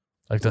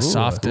 Like the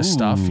softest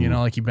stuff,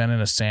 like you've been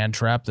in a sand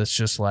trap that's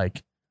just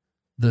like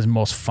the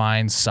most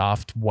fine,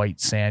 soft,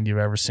 white sand you've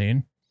ever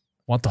seen.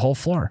 Want the whole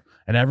floor.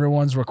 And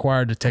everyone's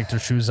required to take their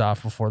shoes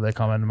off before they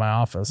come into my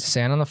office.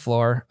 Sand on the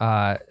floor.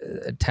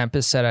 Temp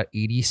is set at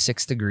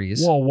 86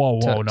 degrees. Whoa.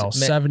 No,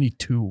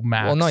 72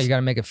 max. Well, no, you got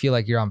to make it feel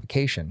like you're on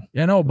vacation.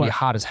 Yeah, no, but be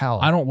hot as hell.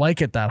 I don't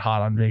like it that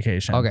hot on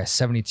vacation. Okay,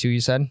 72 you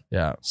said?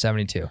 Yeah.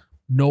 72.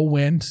 No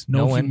wind,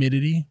 no wind.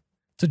 humidity.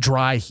 It's a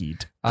dry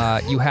heat.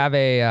 You have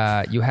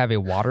a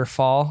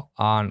waterfall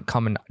on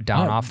coming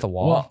down off the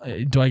wall.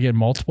 Well, do I get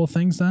multiple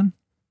things then?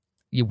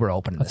 You were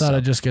opening I thought I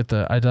just got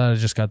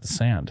the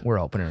sand. We're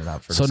opening it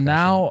up for so discussion.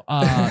 Now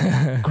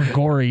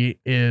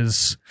Grigori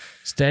is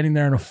standing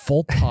there in a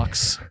full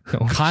tux,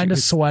 kind of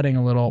sweating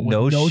a little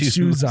with no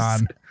shoes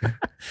on.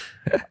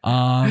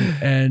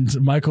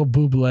 And Michael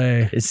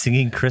Bublé is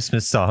singing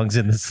Christmas songs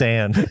in the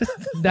sand.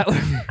 That would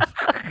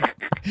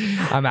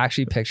I'm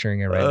actually picturing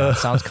it right now. It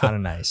sounds kind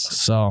of nice.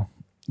 So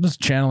just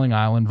channeling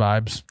island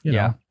vibes. You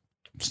know,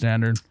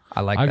 standard.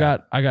 I like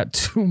that. I got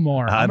 2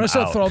 more. I'm going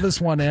to throw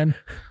this one in.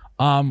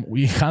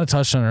 We kind of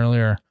touched on it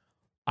earlier.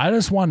 I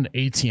just want an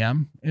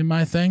ATM in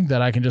my thing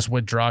that I can just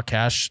withdraw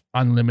cash,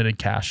 unlimited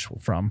cash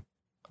from.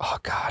 Oh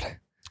God.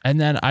 And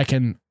then I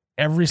can,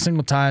 every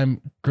single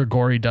time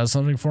Grigori does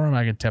something for him,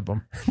 I can tip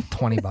him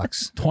 $20.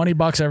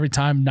 $20 every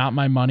time. Not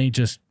my money.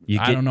 Just,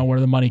 I don't know where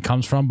the money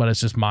comes from, but it's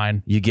just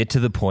mine. You get to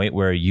the point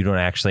where you don't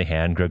actually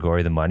hand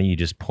Grigori the money. You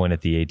just point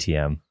at the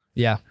ATM.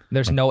 Yeah.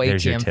 There's no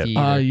ATM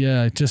fee.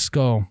 Yeah. Just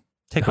go.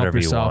 Take whatever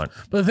you want.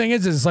 But the thing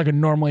is, it's like a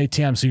normal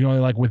ATM, so you can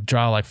only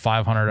withdraw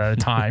 500 at a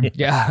time.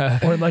 Yeah.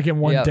 Or in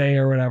one day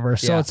or whatever.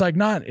 So it's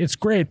it's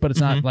great, but it's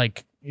not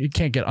like you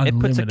can't get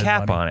unlimited. It puts a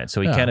cap on it so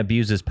he can't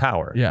abuse his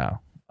power. Yeah.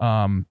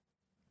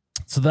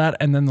 So that,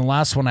 and then the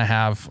last one I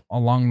have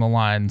along the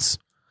lines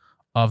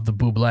of the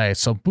Bublé.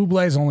 So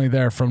Bublé is only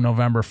there from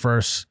November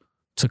 1st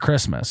to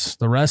Christmas.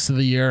 The rest of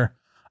the year,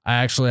 I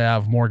actually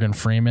have Morgan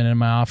Freeman in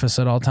my office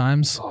at all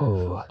times.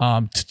 Oh,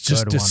 to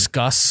just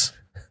discuss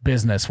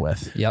business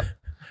with. Yep.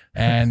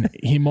 And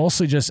he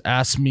mostly just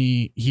asks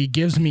me, he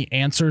gives me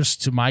answers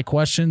to my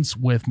questions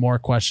with more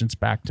questions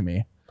back to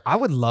me. I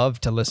would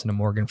love to listen to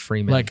Morgan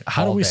Freeman. Like,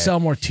 how do all we day.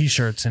 sell more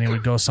t-shirts? And he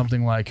would go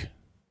something like,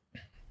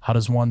 how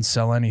does one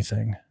sell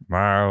anything?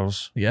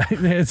 Miles, Yeah.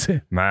 It's,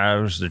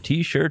 Miles, the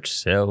t-shirts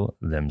sell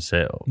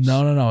themselves.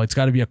 no. It's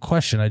got to be a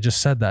question. I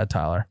just said that,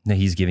 Tyler. No,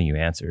 he's giving you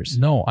answers.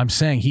 No, I'm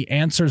saying he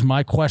answers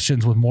my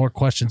questions with more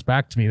questions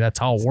back to me. That's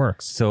how it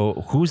works.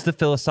 So who's the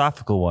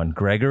philosophical one?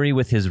 Gregory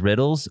with his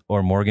riddles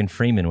or Morgan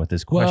Freeman with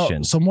his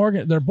questions? Well, so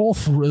Morgan, they're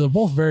both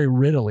very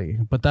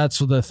riddly, but that's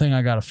the thing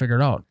I got to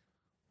figure out.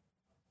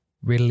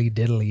 Riddly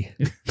diddly.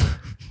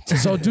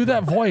 So do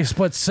that voice,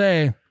 but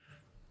say,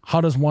 how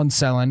does one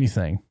sell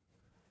anything?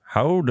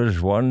 How does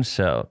one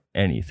sell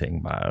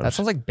anything, Miles? That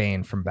sounds like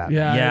Bane from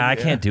Batman. yeah, I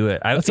can't do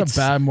it. That's a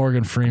bad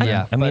Morgan Freeman.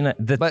 Yeah. I mean,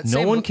 but no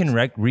same one with- can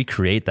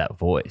recreate that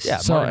voice. Yeah.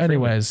 So Morgan Freeman.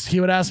 anyways, he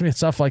would ask me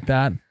stuff like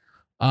that.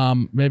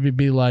 Maybe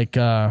be like,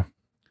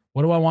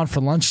 what do I want for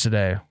lunch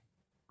today?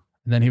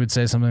 And then he would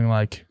say something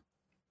like,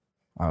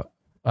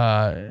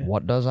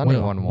 What does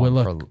anyone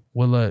want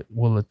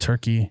will a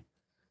turkey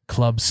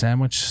club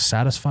sandwich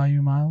satisfy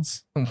you,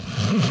 Miles?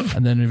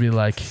 And then he'd be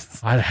like,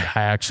 I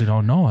actually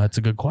don't know. That's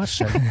a good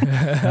question.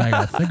 And I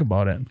gotta think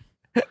about it.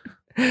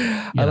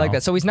 I like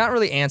that. So he's not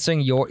really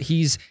answering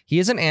he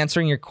isn't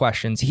answering your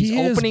questions. He's He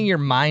is- opening your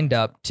mind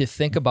up to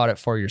think about it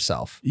for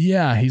yourself.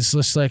 Yeah, he's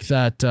just like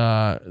that.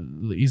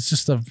 He's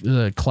just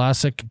the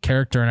classic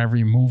character in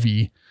every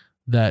movie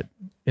that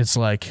it's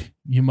like,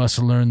 you must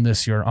learn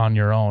this on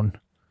your own,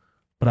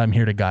 but I'm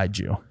here to guide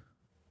you.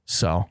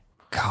 So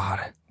God,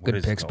 What good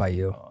is picks by going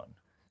you. on?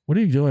 what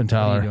are you doing, What are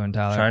Tyler? you doing,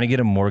 Tyler? Trying to get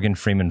a Morgan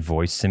Freeman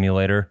voice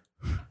simulator.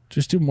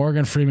 Just do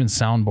Morgan Freeman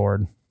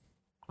soundboard.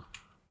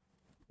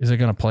 Is it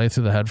going to play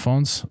through the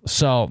headphones?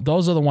 So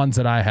those are the ones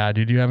that I had.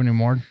 Did you have any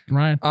more,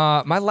 Ryan?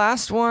 My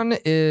last one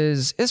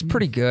is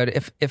pretty good.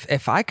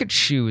 If I could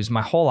choose,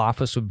 my whole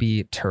office would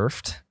be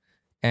turfed,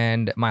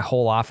 and my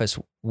whole office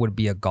would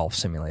be a golf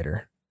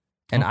simulator,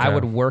 and I Okay.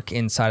 would work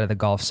inside of the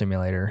golf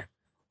simulator.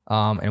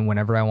 And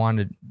whenever I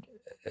wanted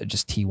to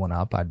just tee one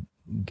up,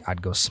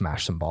 I'd go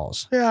smash some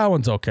balls. Yeah, that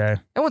one's okay.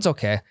 That one's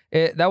okay.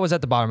 That was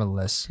at the bottom of the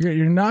list.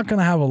 You're not going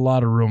to have a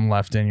lot of room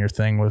left in your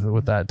thing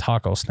with that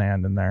taco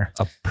stand in there.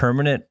 A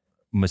permanent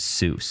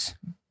masseuse.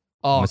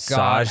 Oh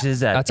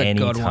Massages God, at that's a any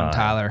good time. one,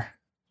 Tyler.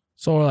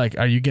 So like,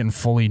 are you getting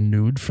fully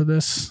nude for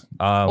this?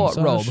 Oh,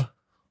 massage? robe.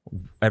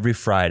 Every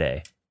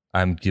Friday,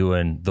 I'm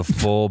doing the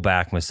full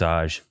back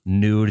massage,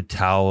 nude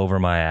towel over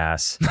my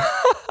ass,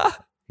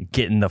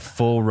 getting the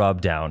full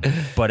rub down.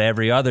 But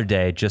every other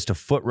day, just a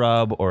foot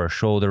rub or a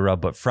shoulder rub.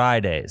 But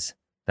Fridays,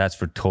 that's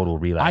for total I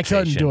relaxation.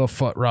 couldn't do a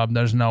foot rub.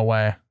 There's no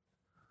way.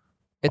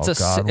 It's Oh, a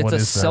God, it's what a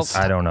is silk. this?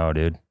 I don't know,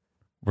 dude.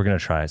 We're gonna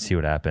try it. See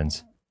what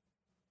happens.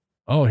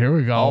 Oh, here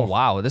we go. Oh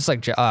wow, this is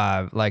like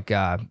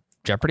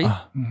Jeopardy.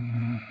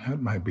 That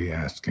might be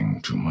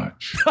asking too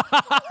much.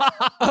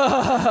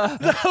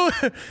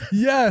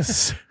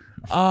 Yes.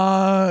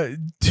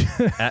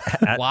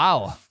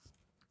 Wow.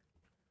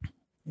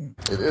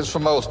 It is for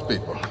most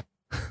people.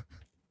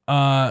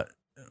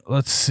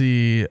 Let's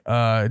see.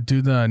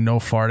 Do the no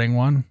farting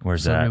one.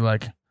 Where's So it'd that? be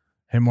like,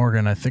 hey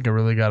Morgan, I think I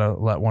really gotta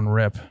let one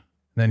rip.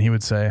 Then he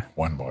would say,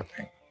 One more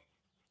thing.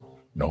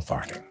 No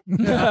farting.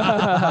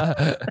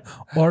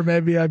 or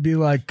maybe I'd be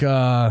like,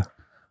 I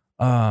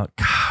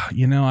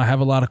have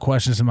a lot of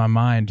questions in my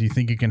mind. Do you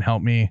think you can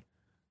help me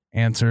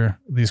answer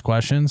these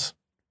questions?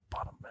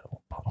 Bottom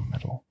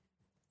middle.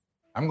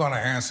 I'm going to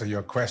answer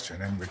your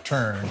question in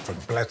return for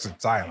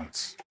blessed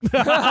silence.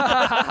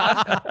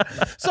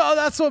 So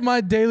that's what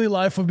my daily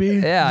life would be.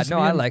 Yeah, Just no,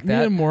 me I and- like me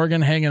that. and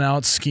Morgan hanging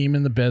out,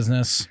 scheming the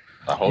business.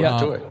 I hold Yeah.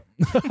 you to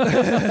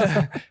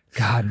it.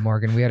 God,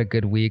 Morgan, we had a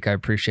good week. I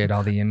appreciate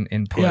all the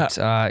input.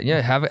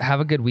 Have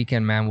a good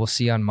weekend, man. We'll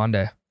see you on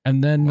Monday.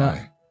 And then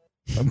Why?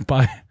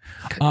 bye.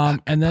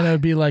 And then it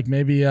would be like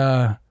maybe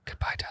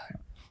Goodbye,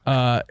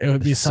 Tyler. it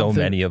would be So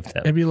something. many of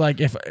them. It'd be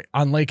like if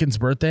on Lakin's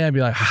birthday, I'd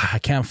be like, I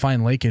can't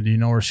find Lakin. Do you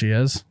know where she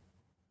is?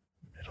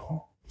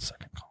 Middle,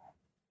 second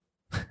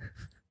column.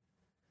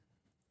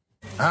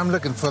 I'm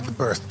looking for the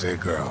birthday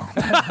girl.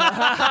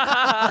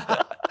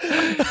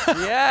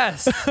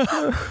 Yes.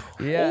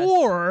 Yes.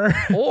 Or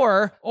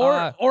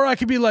Or I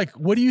could be like,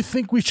 what do you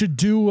think we should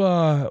do?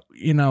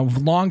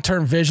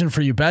 Long-term vision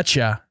for You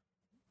Betcha.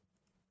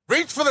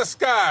 Reach for the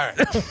sky,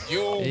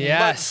 you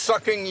Yes.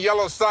 sucking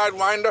yellow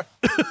sidewinder.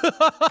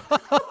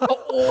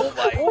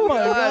 Oh my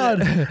God.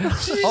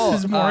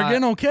 Jesus,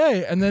 Morgan.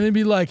 Okay. And then it'd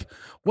be like,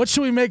 what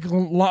should we make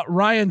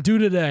Ryan do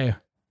today?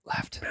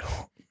 left.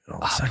 Middle,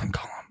 second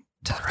column.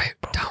 To the right.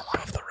 Down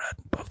one. Above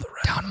the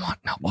red. Down one.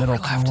 No, Middle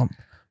over left. column.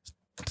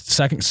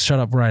 Second, shut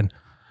up, Ryan.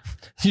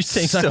 You're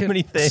saying so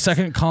many things.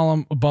 Second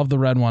column above the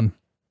red one.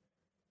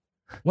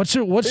 What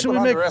should we People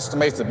make?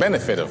 underestimate the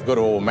benefit of good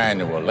old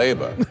manual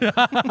labor.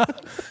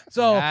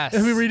 So Yes.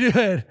 if we redo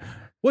it,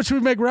 what should we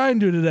make Ryan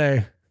do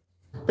today?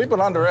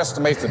 People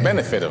underestimate the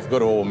benefit of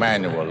good old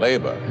manual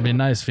labor. It'd be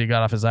nice if he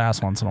got off his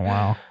ass once in a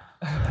while.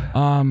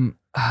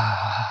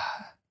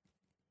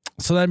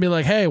 So that'd be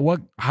like, hey,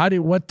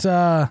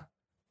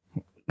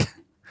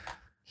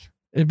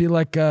 It'd be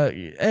like,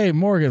 hey,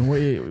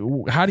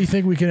 Morgan, how do you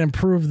think we can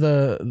improve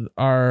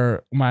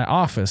my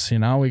office? You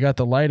know, we got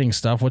the lighting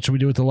stuff. What should we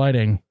do with the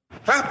lighting?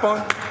 Clap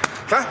on,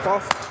 clap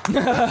off.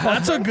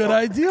 That's a good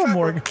idea,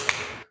 Morgan.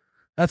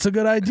 That's a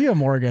good idea,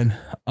 Morgan.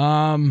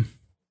 And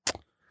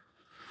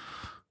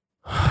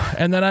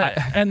then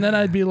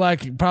I'd be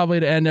like, probably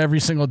to end every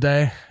single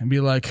day and be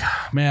like,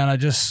 man, I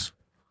just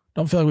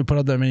don't feel like we put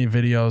up that many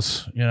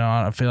videos. You know,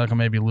 I feel like I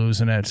may be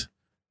losing it.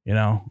 You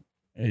know,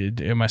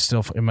 am I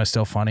still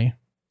funny?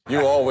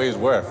 You always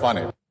were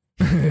funny.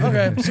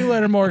 Okay. See you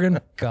later, Morgan.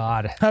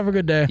 God. Have a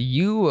good day.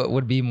 You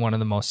would be one of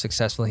the most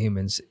successful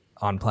humans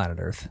on planet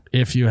Earth.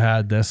 If you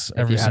had this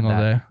every single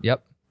day.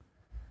 Yep.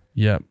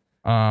 Yep.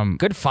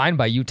 Good find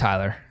by you,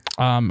 Tyler.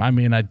 I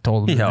mean, I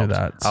told him to do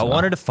that. I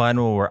wanted to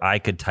find one where I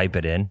could type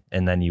it in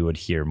and then you would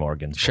hear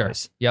Morgan's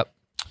voice. Yep.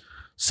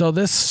 So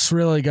this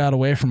really got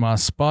away from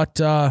us,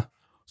 but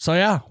so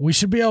yeah, we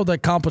should be able to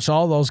accomplish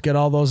all those, get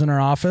all those in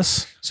our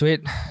office.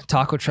 Sweet.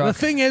 Taco truck. The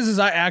thing is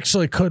I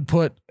actually could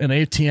put an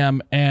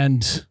ATM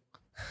and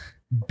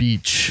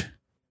beach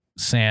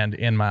sand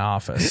in my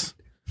office.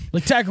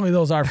 Like technically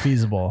those are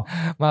feasible.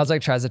 Miles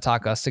like tries to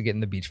talk us to get in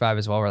the beach vibe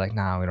as well. We're like,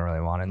 nah, we don't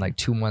really want it. And like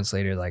 2 months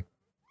later, like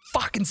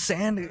fucking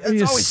sand.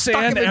 It's always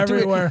sand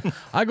everywhere.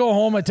 I go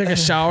home, I take a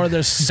shower,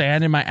 there's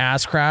sand in my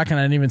ass crack, and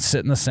I didn't even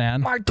sit in the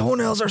sand. My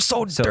toenails are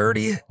so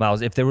dirty.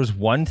 Miles, if there was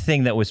one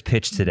thing that was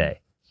pitched today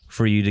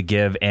for you to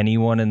give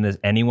anyone in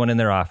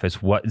their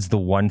office, what is the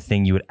one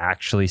thing you would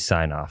actually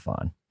sign off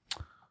on?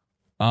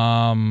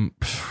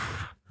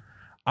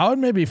 I would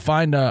maybe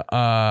find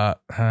I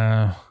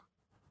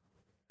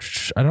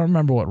don't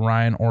remember what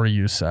Ryan or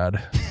you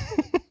said.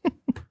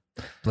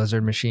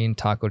 Blizzard machine,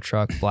 taco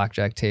truck,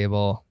 blackjack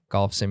table,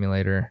 golf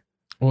simulator.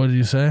 What did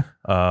you say?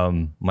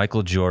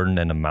 Michael Jordan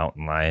and a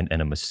mountain lion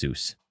and a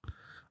masseuse.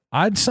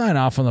 I'd sign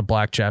off on the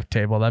blackjack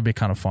table. That'd be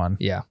kind of fun.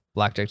 Yeah.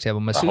 Blackjack table.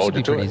 Masseuse would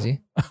be pretty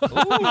easy.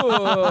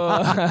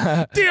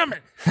 Damn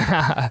it.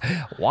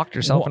 Walked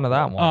yourself into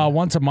that one.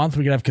 Once a month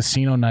we could have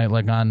casino night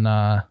like on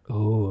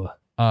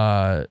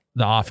The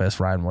Office.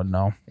 Ryan would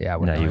know. Yeah,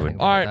 No, you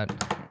wouldn't. All right.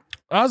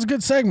 That was a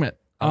good segment.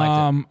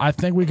 I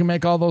think we can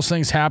make all those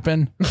things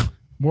happen.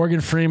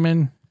 Morgan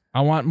Freeman.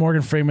 I want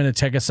Morgan Freeman to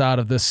take us out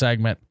of this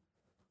segment.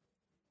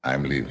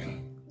 I'm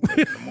leaving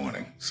in the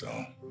morning, so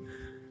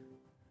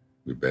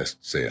we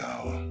best say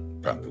our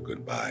proper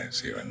goodbyes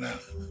here and now.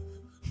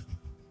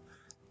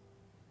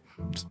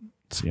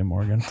 See you,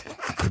 Morgan.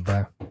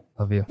 Goodbye.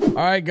 Love you. All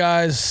right,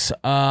 guys.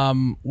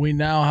 We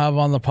now have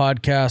on the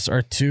podcast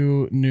our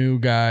two new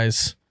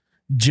guys,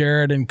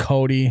 Jared and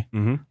Cody.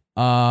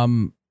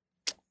 Mm-hmm.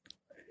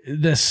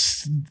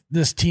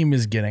 This team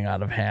is getting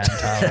out of hand,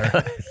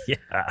 Tyler. Yeah.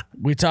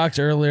 We talked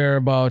earlier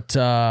about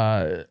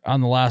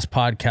on the last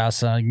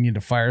podcast you need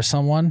to fire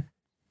someone.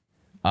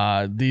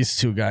 These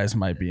two guys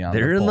might be on.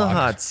 They're in the block.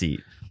 hot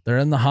seat. They're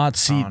in the hot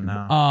seat. Oh,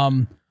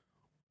 no.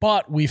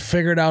 But we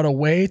figured out a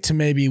way to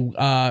maybe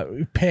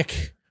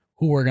pick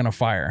who we're gonna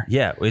fire.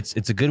 Yeah,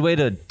 it's a good way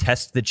to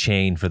test the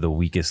chain for the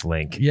weakest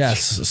link.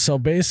 Yes. So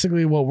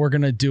basically, what we're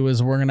gonna do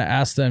is we're gonna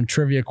ask them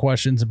trivia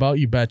questions about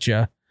You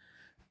Betcha,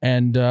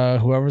 and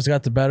whoever's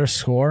got the better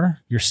score,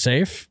 you're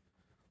safe.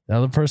 The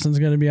other person's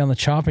gonna be on the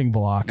chopping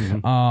block.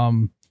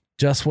 Mm-hmm.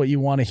 Just what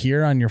you want to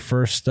hear on your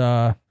first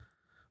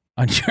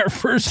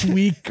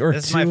week or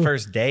This is two. my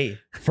first day.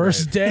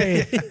 First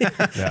day. He's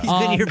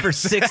been here for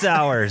 6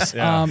 hours.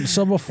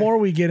 So before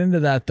we get into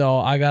that, though,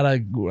 I gotta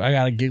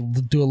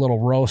do a little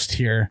roast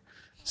here.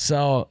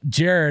 So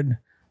Jared,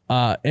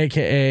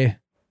 aka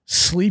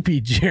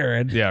Sleepy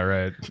Jared. Yeah,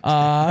 right.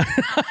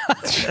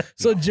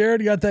 So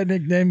Jared got that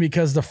nickname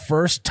because the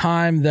first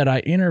time that I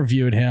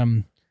interviewed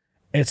him,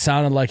 it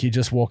sounded like he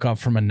just woke up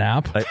from a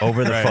nap. Like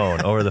over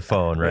the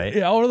phone, right?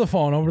 Yeah, over the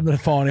phone.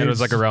 It was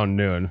like around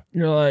noon.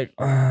 You're like,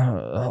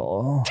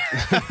 hello.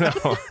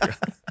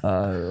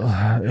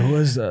 Who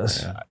is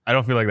this? I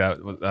don't feel like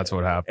that's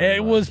what happened.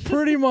 It was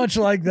pretty much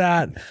like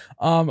that.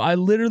 I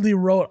literally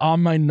wrote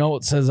on my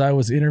notes as I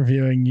was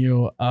interviewing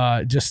you.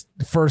 Just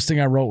the first thing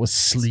I wrote was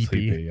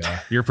sleepy.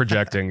 Yeah. You're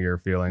projecting your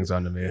feelings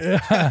onto me.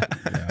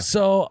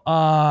 So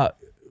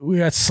we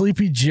got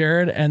Sleepy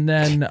Jared, and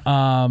then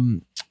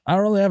I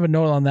don't really have a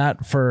note on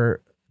that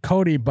for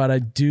Cody, but I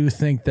do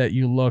think that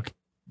you look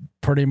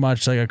pretty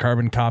much like a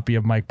carbon copy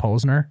of Mike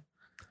Posner.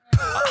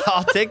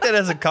 I'll take that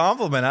as a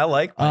compliment. I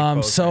like Mike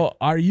Posner. So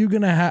are you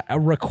gonna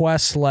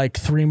request like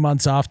 3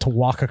 months off to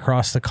walk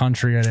across the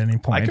country at any I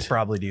point? could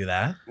probably do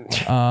that.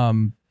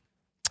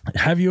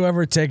 Have you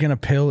ever taken a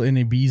pill in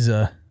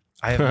Ibiza?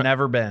 I have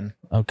never been.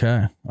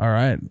 Okay. All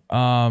right.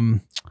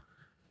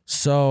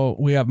 So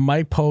we have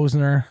Mike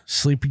Posner,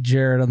 Sleepy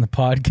Jared on the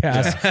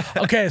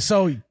podcast. Okay.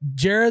 So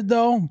Jared,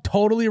 though,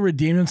 totally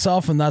redeemed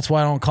himself. And that's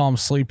why I don't call him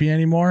Sleepy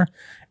anymore,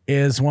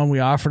 is when we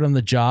offered him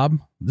the job.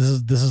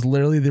 This is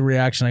literally the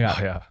reaction I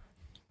got. Oh, yeah.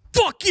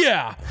 Fuck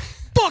yeah.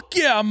 Fuck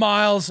yeah,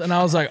 Miles. And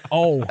I was like,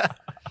 oh,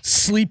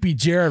 Sleepy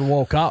Jared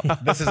woke up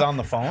This is on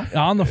the phone.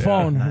 on the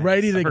phone, nice.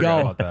 ready to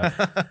Forgot go. about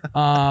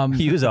that.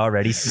 He was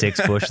already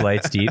 6 bush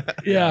lights deep.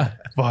 Yeah,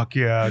 Fuck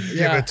yeah.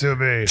 Yeah. Give it to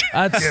me.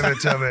 that's. Give it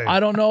to me. I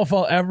don't know if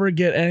I'll ever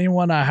get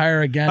anyone I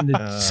hire again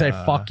to say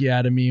fuck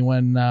yeah to me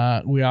when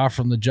we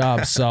offer them the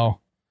job. So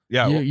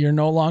Yeah. you're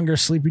no longer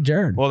Sleepy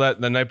Jared. Well,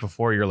 the night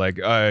before, you're like,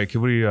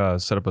 can we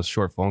set up a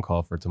short phone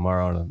call for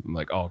tomorrow? And I'm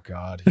like, oh,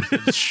 God.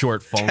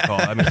 Short phone call.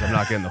 That means I'm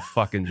not getting the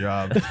fucking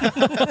job.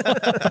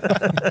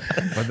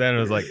 But then it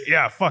was like,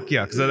 yeah, fuck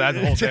yeah. Because that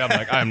whole day, I'm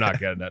like, I'm not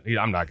getting it.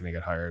 I'm not going to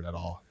get hired at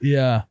all.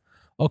 Yeah.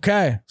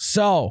 Okay.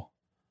 So,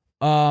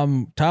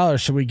 Tyler,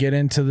 should we get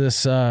into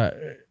this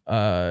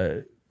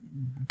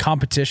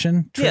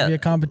competition, trivia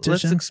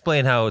competition? Let's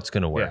explain how it's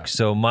going to work. Yeah.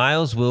 So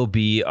Miles will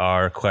be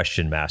our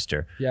question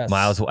master. Yes.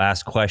 Miles will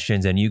ask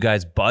questions and you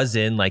guys buzz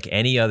in like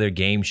any other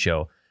game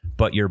show,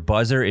 but your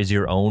buzzer is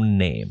your own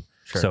name.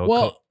 Sure. So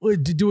Well,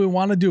 do we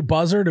want to do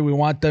buzzer? Do we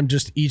want them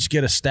just each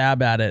get a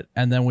stab at it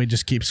and then we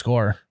just keep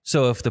score?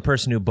 so if the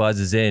person who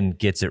buzzes in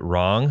gets it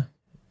wrong,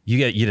 you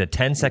get a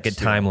 10-second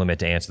time limit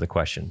to answer the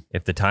question.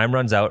 If the time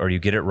runs out or you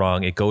get it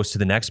wrong, it goes to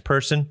the next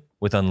person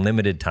with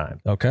unlimited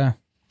time. Okay.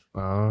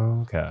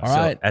 Okay. All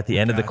right. At the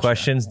end of the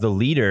questions, the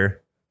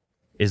leader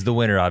is the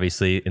winner,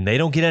 obviously, and they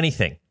don't get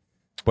anything.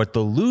 But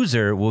the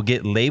loser will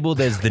get labeled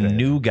as the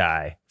new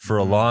guy for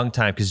a long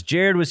time because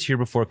Jared was here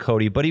before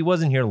Cody, but he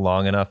wasn't here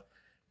long enough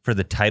for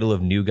the title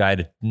of new guy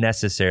to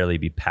necessarily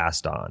be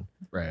passed on.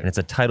 Right. And it's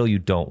a title you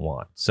don't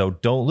want. So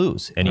don't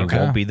lose, and you Okay.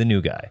 won't be the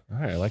new guy. All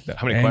right. I like that.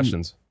 How many And-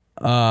 questions?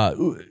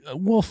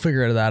 We'll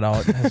figure that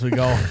out as we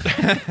go.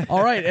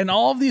 All right. And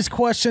all of these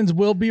questions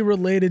will be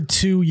related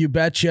to You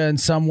Betcha in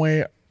some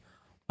way,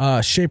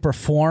 shape, or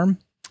form.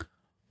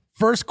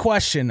 First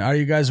question. Are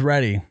you guys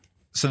ready?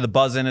 So the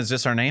buzz in is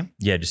just our name.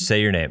 Yeah, just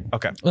say your name.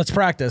 Okay. Let's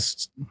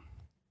practice.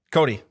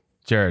 Cody.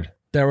 Jared.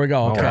 There we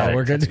go. Okay. right.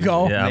 We're good to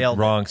go. Yeah, Nailed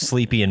it. wrong.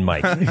 Sleepy and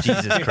Mike.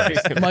 Jesus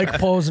Christ. Mike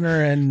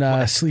Posner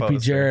and Sleepy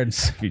Posner. Jared.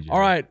 Jared. All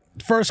right.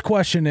 First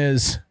question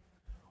is,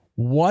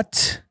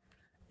 what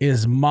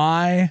is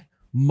my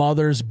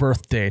mother's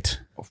birth date?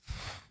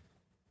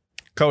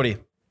 Cody.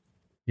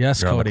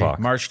 Yes, You're on the Cody. clock.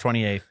 March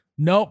 28th.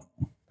 Nope.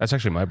 That's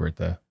actually my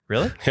birthday.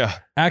 Really? Yeah.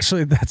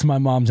 Actually, that's my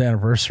mom's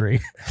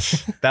anniversary.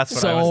 That's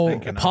what I was So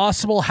thinking of.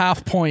 possible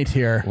half point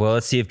here. Well,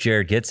 let's see if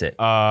Jared gets it.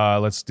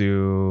 Let's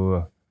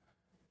do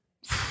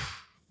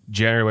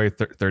January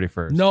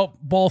 31st. Nope.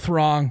 Both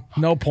wrong.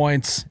 No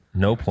points.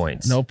 No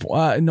points. Nope.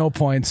 No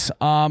points.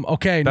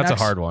 Okay. That's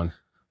next. a hard one.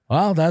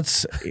 Well,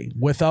 that's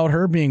without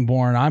her being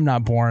born. I'm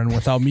not born.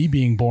 Without me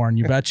being born,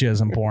 You Betcha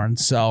isn't born.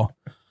 So,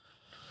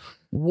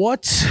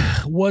 what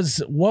was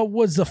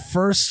the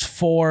first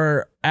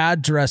 4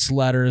 address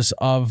letters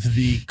of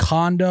the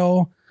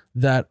condo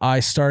that I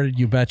started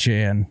You Betcha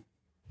in?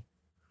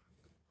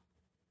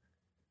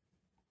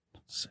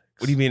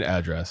 What do you mean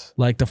address?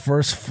 Like the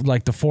 4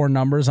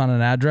 numbers on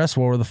an address.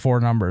 What were the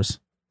 4 numbers?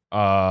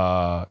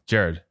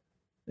 Jared.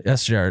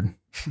 Yes, Jared.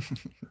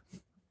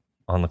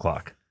 On the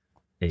clock.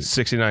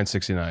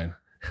 6969.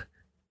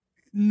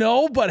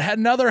 No, but had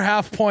another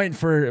half point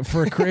for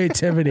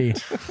creativity.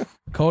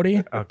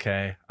 Cody?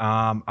 Okay.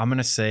 I'm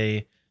gonna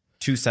say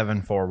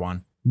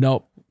 2741.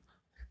 Nope.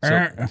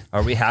 So,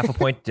 are we half a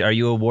point? Are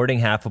you awarding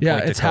half a point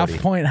Yeah, to it's Cody?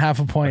 half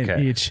a point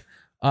Okay. each.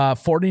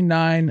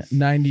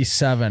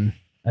 49.97,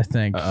 I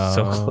think.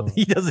 So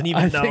he doesn't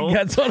even I know. think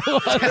that's what it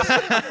was.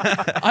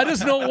 I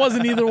just know it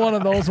wasn't either one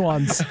of those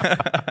ones.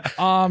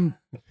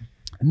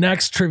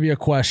 Next trivia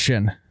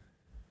question.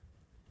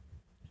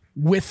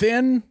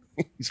 Within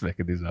He's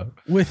making these up.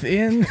 this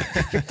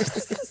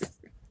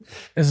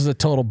is a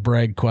total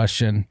brag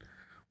question.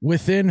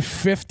 Within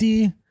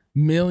 50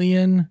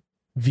 million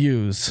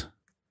views,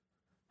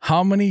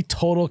 how many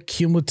total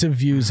cumulative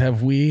views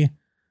have we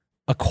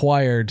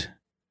acquired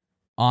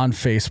on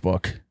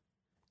Facebook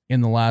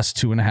in the last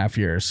 2.5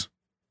 years?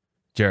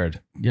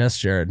 Jared. Yes,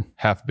 Jared.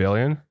 500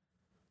 million.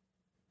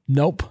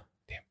 Nope.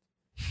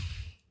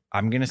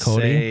 I'm gonna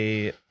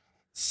Cody? say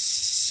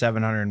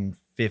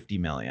 750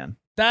 million.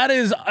 That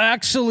is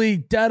actually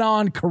dead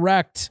on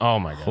correct. Oh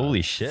my god.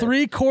 Holy shit.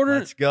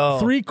 Let's go.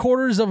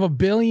 3/4 of a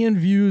billion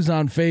views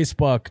on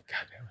Facebook.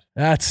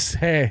 That's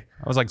hey.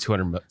 I was like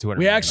 200 We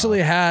million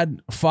actually off.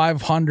 had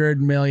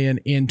 500 million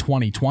in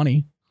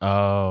 2020.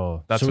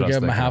 Oh, that's So we what I was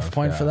give him a thinking half of,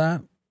 point yeah. for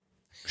that.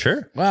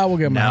 Sure. Well, we'll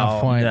give him a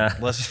half point. Nah.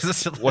 Let's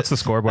just, What's the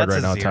scoreboard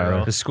That's right a now, zero.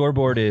 Tyler? The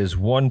scoreboard is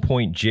 1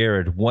 point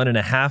Jared,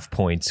 1.5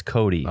 points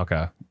Cody.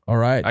 Okay. All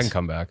right. I can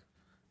come back.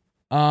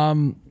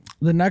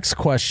 The next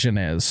question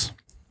is,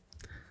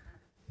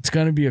 it's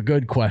going to be a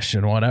good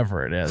question,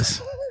 whatever it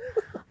is.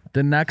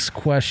 The next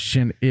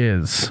question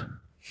is,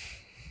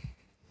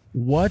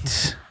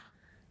 what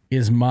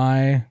is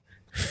my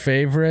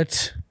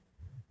favorite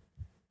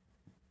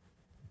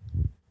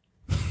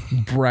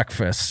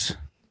breakfast?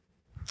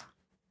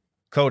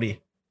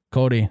 Cody.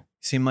 Cody? You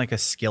seem like a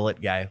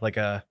skillet guy, like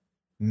a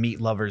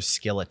meat lover's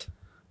skillet.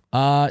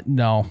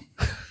 No.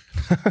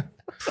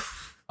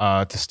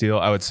 To steal,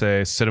 I would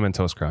say Cinnamon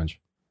Toast Crunch.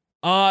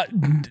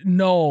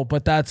 No,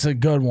 but that's a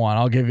good one.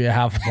 I'll give you a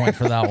half a point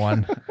for that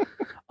one.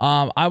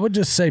 I would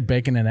just say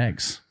bacon and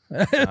eggs.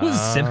 It was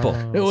Simple.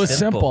 It was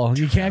simple.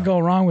 You can't go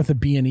wrong with a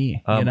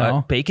B&E, you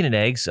know? Bacon and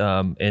eggs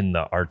in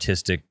the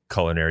artistic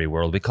culinary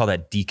world, we call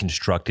that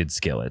deconstructed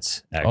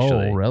skillets,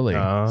 actually. Oh, really?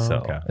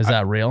 So, okay. Is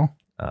that real?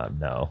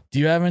 no. Do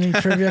you have any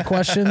trivia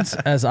questions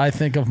as I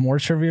think of more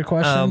trivia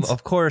questions?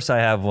 Of course, I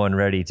have one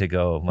ready to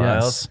go,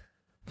 Miles.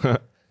 Yes.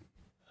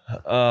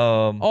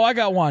 Oh, I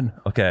got one.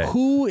 Okay.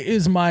 Who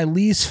is my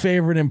least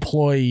favorite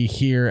employee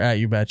here at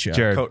You Betcha?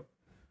 Jared.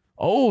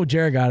 Oh,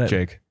 Jared got it.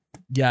 Jake.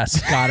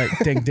 Yes, got it.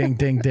 Ding, ding,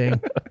 ding,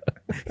 ding.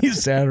 He's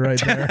standing right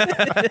there.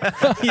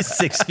 He's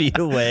 6 feet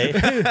away.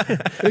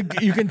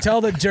 You can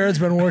tell that Jared's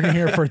been working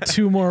here for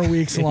 2 more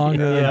weeks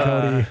longer than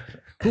Cody.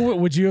 Who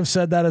would you have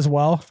said that as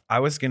well? I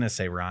was gonna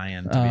say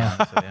Ryan, to be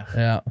honest with you.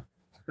 Yeah,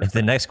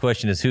 The next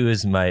question is, who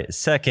is my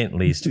second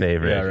least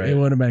favorite? it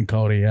would have been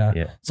Cody.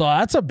 Yeah. So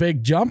that's a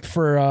big jump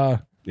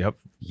for. Yep.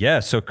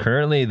 Yeah, so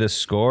currently the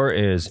score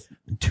is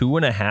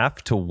 2.5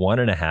 to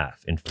 1.5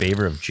 in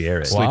favor of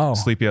Jared. Wow.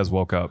 Sleepy has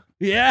woke up.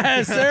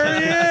 Yes, there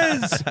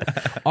he is.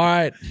 All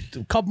right,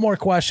 a couple more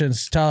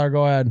questions. Tyler,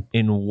 go ahead.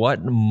 In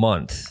what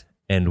month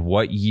and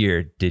what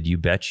year did You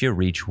Betcha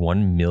reach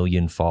 1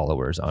 million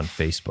followers on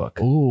Facebook?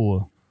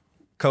 Ooh,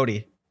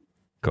 Cody,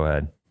 Go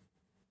ahead.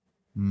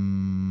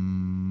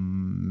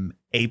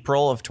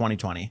 April of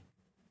 2020.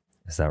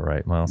 Is that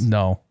right, Miles?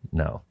 no.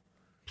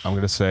 I'm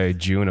going to say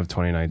June of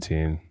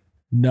 2019.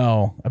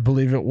 No, I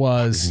believe it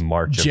was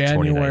March of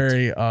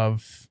January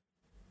of.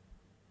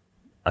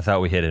 I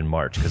thought we hit in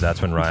March because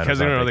that's when Ryan Because was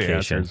they don't on know the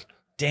vacation. answers.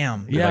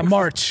 Damn. Yeah, like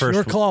March. first-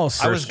 You're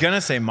close. I was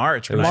gonna say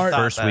March, It but was I thought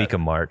first that- week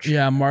of March.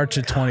 Yeah, March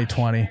of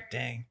 2020.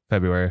 Dang.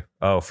 February.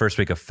 Oh, first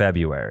week of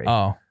February.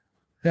 Oh,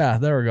 yeah,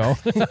 there we go.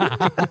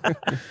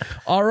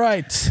 All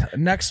right.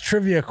 Next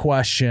trivia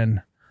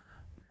question.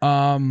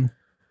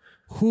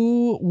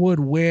 Who would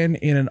win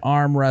in an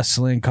arm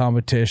wrestling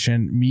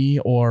competition, me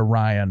or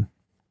Ryan?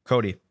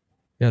 Cody,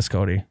 Yes,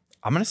 Cody.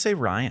 I'm gonna say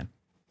Ryan.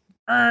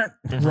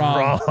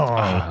 Wrong.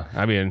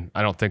 I mean,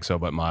 I don't think so,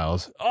 but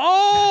Miles.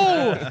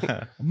 Oh,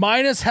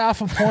 minus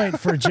half a point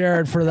for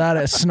Jared for that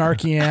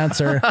snarky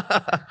answer.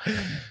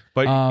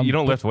 But you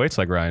don't lift weights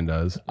like Ryan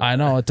does. I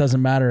know it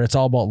doesn't matter. It's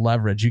all about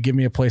leverage. You give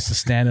me a place to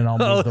stand and I'll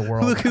move the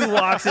world. Look who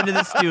walks into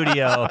the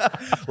studio.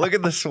 Look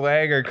at the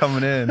swagger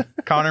coming in.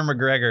 Conor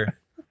McGregor.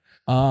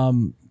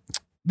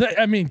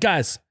 I mean,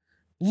 guys,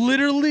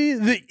 literally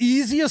the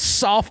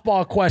easiest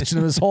softball question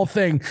in this whole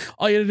thing.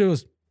 All you had to do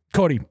is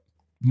Cody,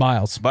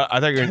 Miles. But I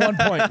thought you were 1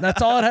 point.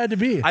 That's all it had to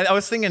be. I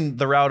was thinking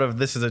the route of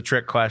this is a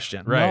trick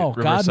question. right. No,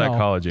 Reverse God, no.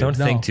 psychology. Don't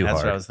No. think too That's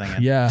what I hard. was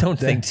thinking. Yeah. Don't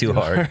think too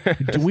hard.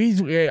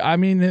 I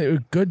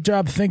mean, good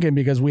job thinking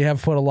because we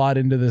have put a lot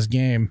into this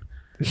game.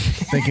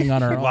 Thinking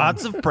on our own.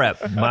 Lots of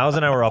prep. Miles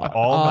and I were up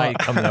all night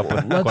coming up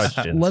with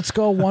questions. Let's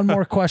go one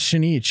more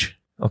question each.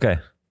 Okay.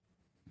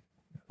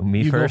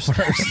 Me You go first.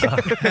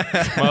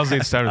 Miles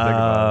needs time to think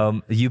about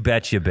it. You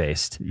Betcha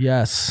based.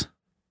 Yes.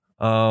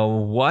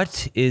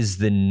 What is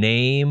the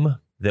name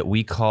that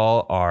we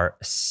call our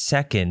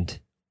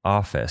second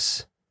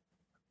office?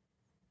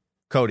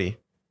 Cody,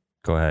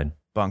 Go ahead.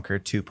 Bunker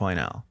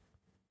 2.0.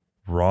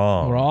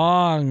 Wrong.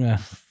 Wrong.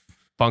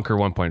 Bunker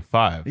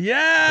 1.5.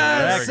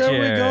 Yes. Correct,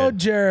 There we go, I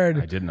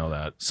Jared. did know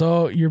that.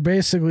 So you're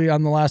basically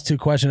on the last two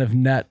questions of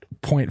net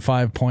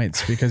 0.5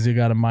 points because you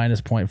got a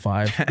minus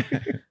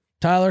 0.5.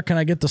 Tyler, can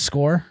I get the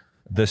score?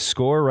 The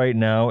score right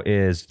now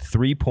is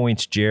 3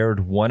 points, Jared,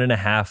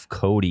 1.5,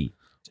 Cody.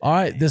 All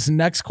right. This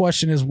next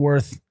question is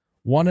worth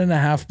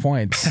 1.5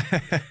 points.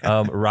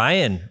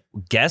 Ryan,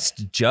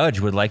 guest judge,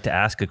 would like to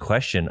ask a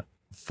question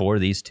for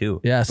these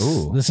two. Yes.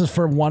 This is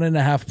for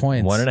 1.5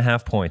 points.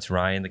 1.5 points,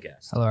 Ryan, the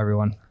guest. Hello,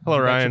 everyone. Hello,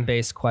 Ryan.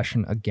 Based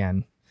question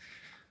again.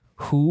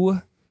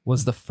 Who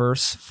was the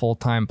first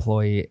full-time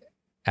employee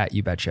at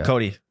You Betcha?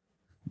 Cody,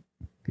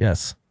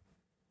 Yes.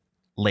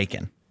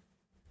 Lakin.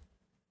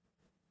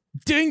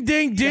 Ding,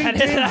 ding, ding,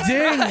 ding,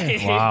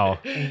 ding. Wow.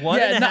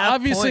 Yeah, no,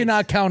 obviously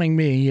not counting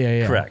me.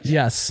 Yeah. Correct.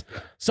 Yes.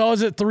 So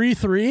is it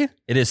 3-3?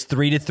 It is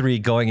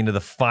 3-3 going into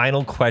the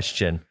final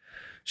question.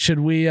 Should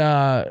we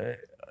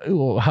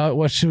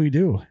what should we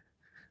do?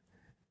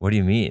 What do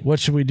you mean? What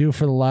should we do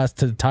for the last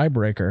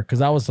tiebreaker? Because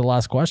that was the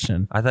last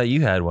question. I thought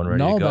you had one ready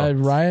No, to go.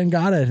 Ryan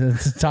got it.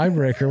 It's a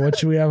tiebreaker. What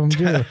should we have him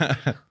do?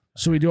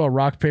 Should we do a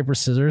rock, paper,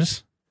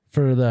 scissors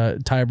for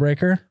the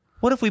tiebreaker?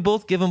 What if we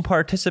both give them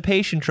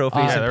participation trophies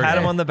Yeah, and there pat we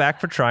them go. on the back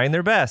for trying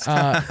their best?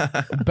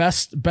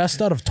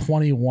 Best out of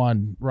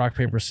 21, rock,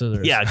 paper,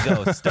 scissors. Yeah,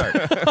 go, start.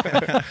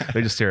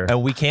 They just hear.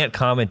 And we can't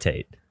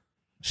commentate.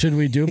 Should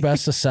we do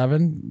best of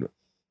 7,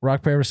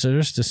 rock, paper,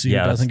 scissors to see who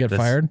doesn't get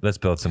fired? Let's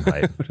build some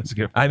hype. Let's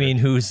get- I mean,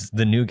 who's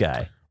the new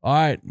guy? All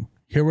right,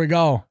 here we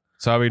go.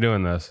 So how are we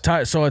doing this?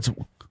 So it's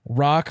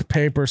rock,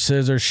 paper,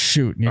 scissors,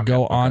 shoot. And you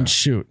go on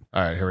shoot.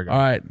 All right, here we go. All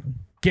right.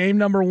 Game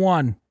number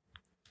 1.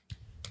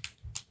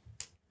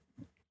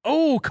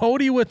 Oh,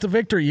 Cody with the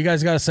victory. You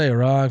guys got to say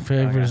rock,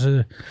 paper,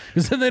 scissors.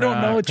 Because then they don't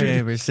know what you're doing.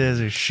 Paper,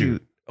 scissors,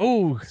 shoot.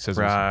 Oh, Scissors.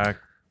 Rock,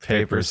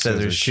 paper,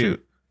 scissors,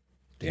 shoot.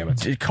 Damn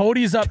it.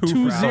 Cody's up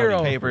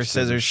 2-0. Paper,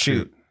 scissors,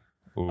 shoot.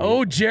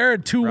 Oh,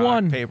 Jared,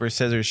 Rock, 2-1. paper,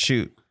 scissors,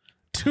 shoot.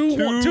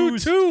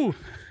 2-2.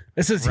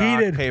 This is Rock,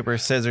 heated. paper,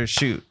 scissors,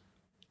 shoot.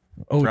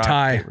 Oh, Rock,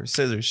 tie. paper,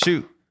 scissors,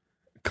 shoot.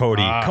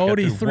 Cody.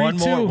 Cody, Got through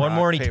 3-2. One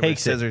more and he Rock, paper,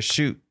 takes it. scissors,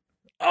 shoot.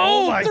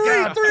 Oh, my 3-3.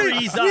 God,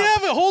 three's We up.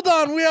 have it. Hold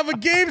on. We have a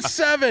game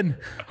 7.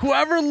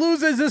 Whoever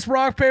loses this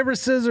rock, paper,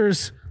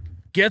 scissors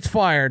gets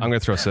fired. I'm gonna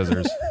throw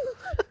scissors.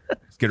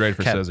 Let's get ready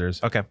for Okay.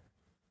 scissors. Okay.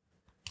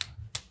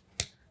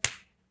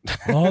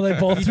 Oh, they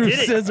both threw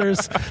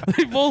scissors.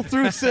 They both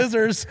threw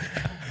scissors.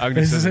 I'm gonna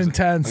do This is scissors.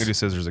 intense. I'm gonna do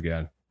scissors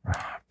again.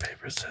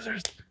 Paper,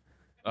 scissors.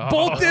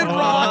 Both did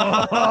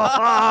wrong.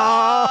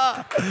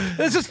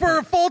 This is for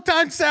a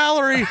full-time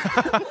salary.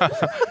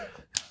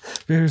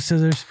 Paper,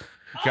 scissors.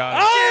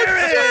 God. Oh,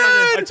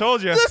 I dude!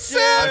 told you. The I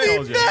savvy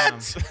told you. vet.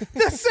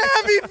 The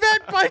savvy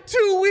vet by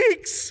 2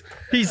 weeks.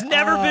 He's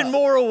never been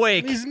more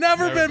awake. He's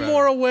never been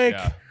more awake.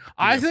 Yeah.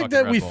 I a think fucking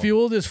that we Red Bull.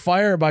 fueled his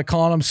fire by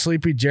calling him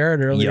Sleepy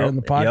Jared earlier Yep, in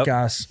the yep.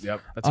 podcast.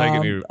 Yep. That's how you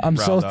get me I'm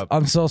riled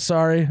up. so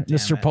sorry,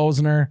 Mr. it.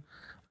 Posner.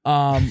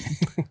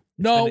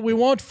 No, we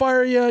won't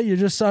fire you. You're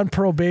just on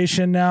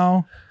probation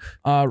now.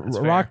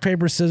 Rock,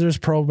 paper, scissors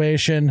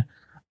probation.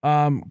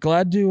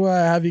 Glad to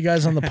have you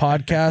guys on the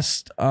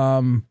podcast.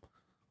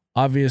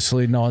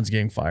 Obviously, no one's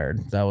getting fired.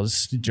 That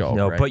was a joke.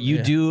 No, right? but you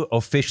Yeah. do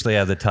officially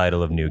have the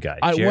title of new guy.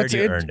 Jared,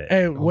 you earned it.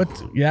 Hey, what?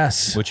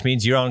 Yes. Which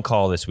means you're on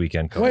call this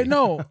weekend, Cody. Wait,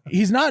 no,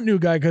 he's not new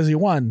guy because he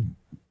won.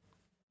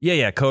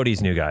 Yeah,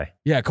 Cody's new guy.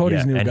 Yeah, Cody's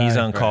Yeah, new and guy. he's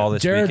on call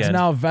this Jared's weekend.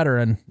 now a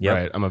veteran. Yep.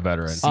 Right. I'm a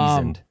veteran.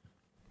 Seasoned.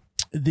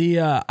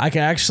 I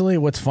can actually,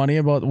 what's funny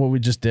about what we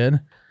just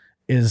did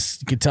is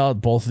you can tell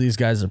both of these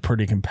guys are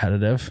pretty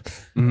competitive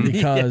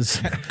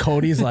because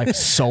Cody's like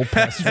so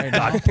pissed right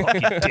now.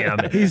 Fucking damn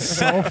it. He's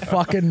so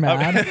fucking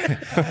mad.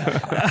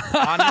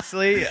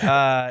 Honestly,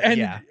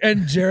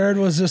 And Jared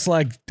was just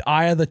like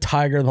eye of the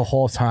tiger the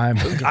whole time.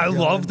 I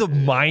love the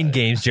mind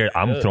games, Jared.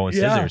 I'm throwing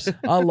Yeah, scissors.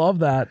 I love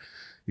that.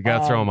 You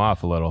gotta throw him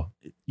off a little.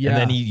 Yeah. And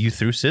then you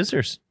threw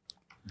scissors.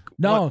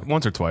 no,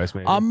 Once or twice,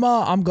 maybe.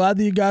 I'm glad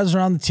that you guys are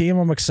on the team.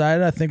 I'm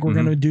excited. I think we're Mm-hmm.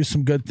 going to do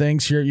some good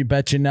things here at You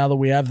Betcha now that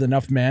we have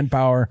enough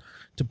manpower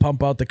to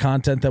pump out the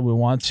content that we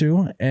want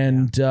to.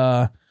 And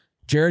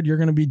Jared, you're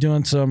going to be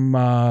doing some.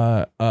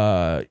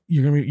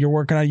 You're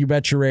working on You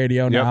Betcha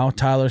Radio now.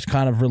 Tyler's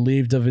kind of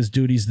relieved of his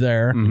duties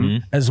there,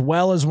 as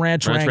well as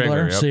Ranch Wrangler.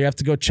 Wrangler, yep. So you have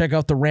to go check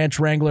out the Ranch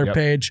Wrangler Yep.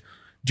 page.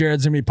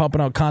 Jared's gonna be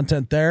pumping out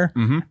content there,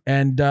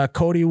 and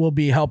Cody will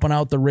be helping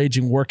out the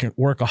Raging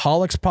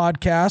Workaholics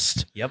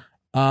podcast. Yep.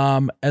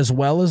 As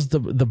well as the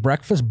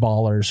Breakfast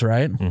Ballers,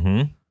 right?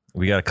 Mm-hmm.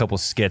 We got a couple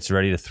skits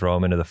ready to throw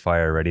them into the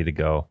fire, ready to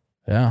go.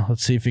 Yeah,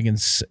 let's see if he can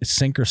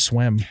sink or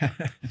swim.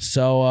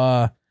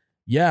 So,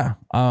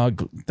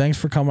 thanks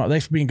for coming.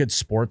 Thanks for being good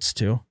sports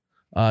too.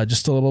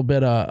 Just a little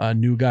bit a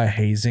new guy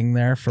hazing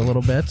there for a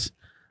little bit.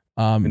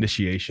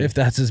 Initiation. If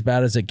that's as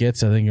bad as it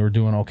gets, I think you were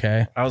doing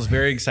okay. I was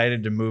very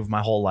excited to move my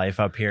whole life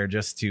up here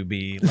just to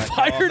be let go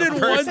Fired on in the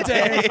first one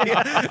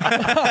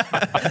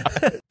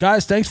day.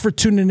 Guys, thanks for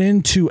tuning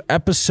in to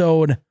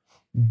episode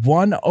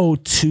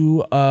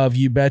 102 of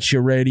You Betcha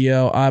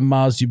Radio. I'm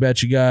Miles, You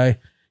Betcha guy,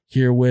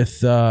 here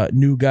with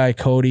new guy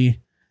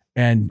Cody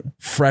and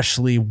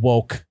freshly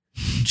woke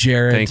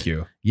Jared. Thank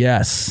you.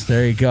 Yes,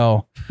 there you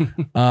go.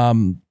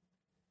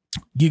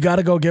 You got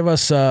to go give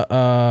us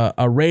a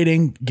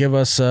rating. Give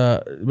us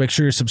make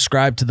sure you're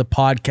subscribed to the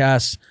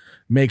podcast.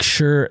 Make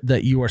sure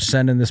that you are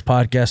sending this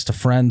podcast to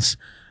friends.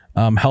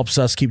 Helps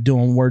us keep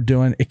doing what we're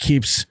doing. It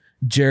keeps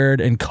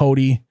Jared and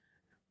Cody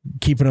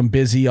keeping them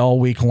busy all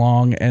week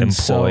long and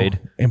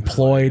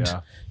Employed.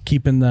 Yeah.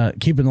 keeping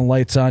the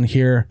lights on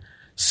here.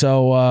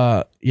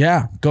 So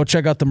go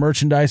check out the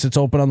merchandise. It's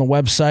open on the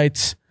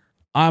website.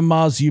 I'm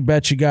Moz, You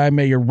Betcha guy.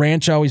 May your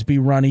ranch always be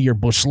runny. Your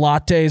bush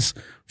lattes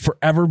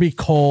forever be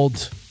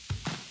cold.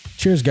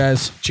 Cheers,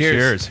 guys.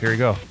 Cheers. Here you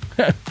go.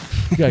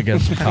 You gotta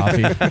get some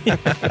coffee.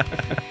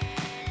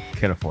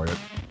 Can't afford it.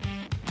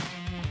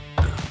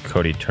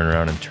 Cody, turn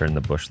around and turn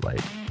the bush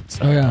light.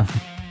 Oh yeah.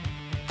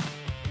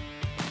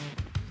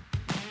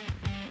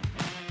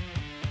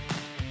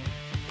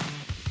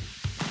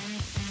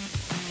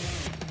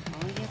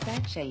 Oh, you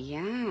betcha,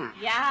 yeah.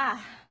 Yeah.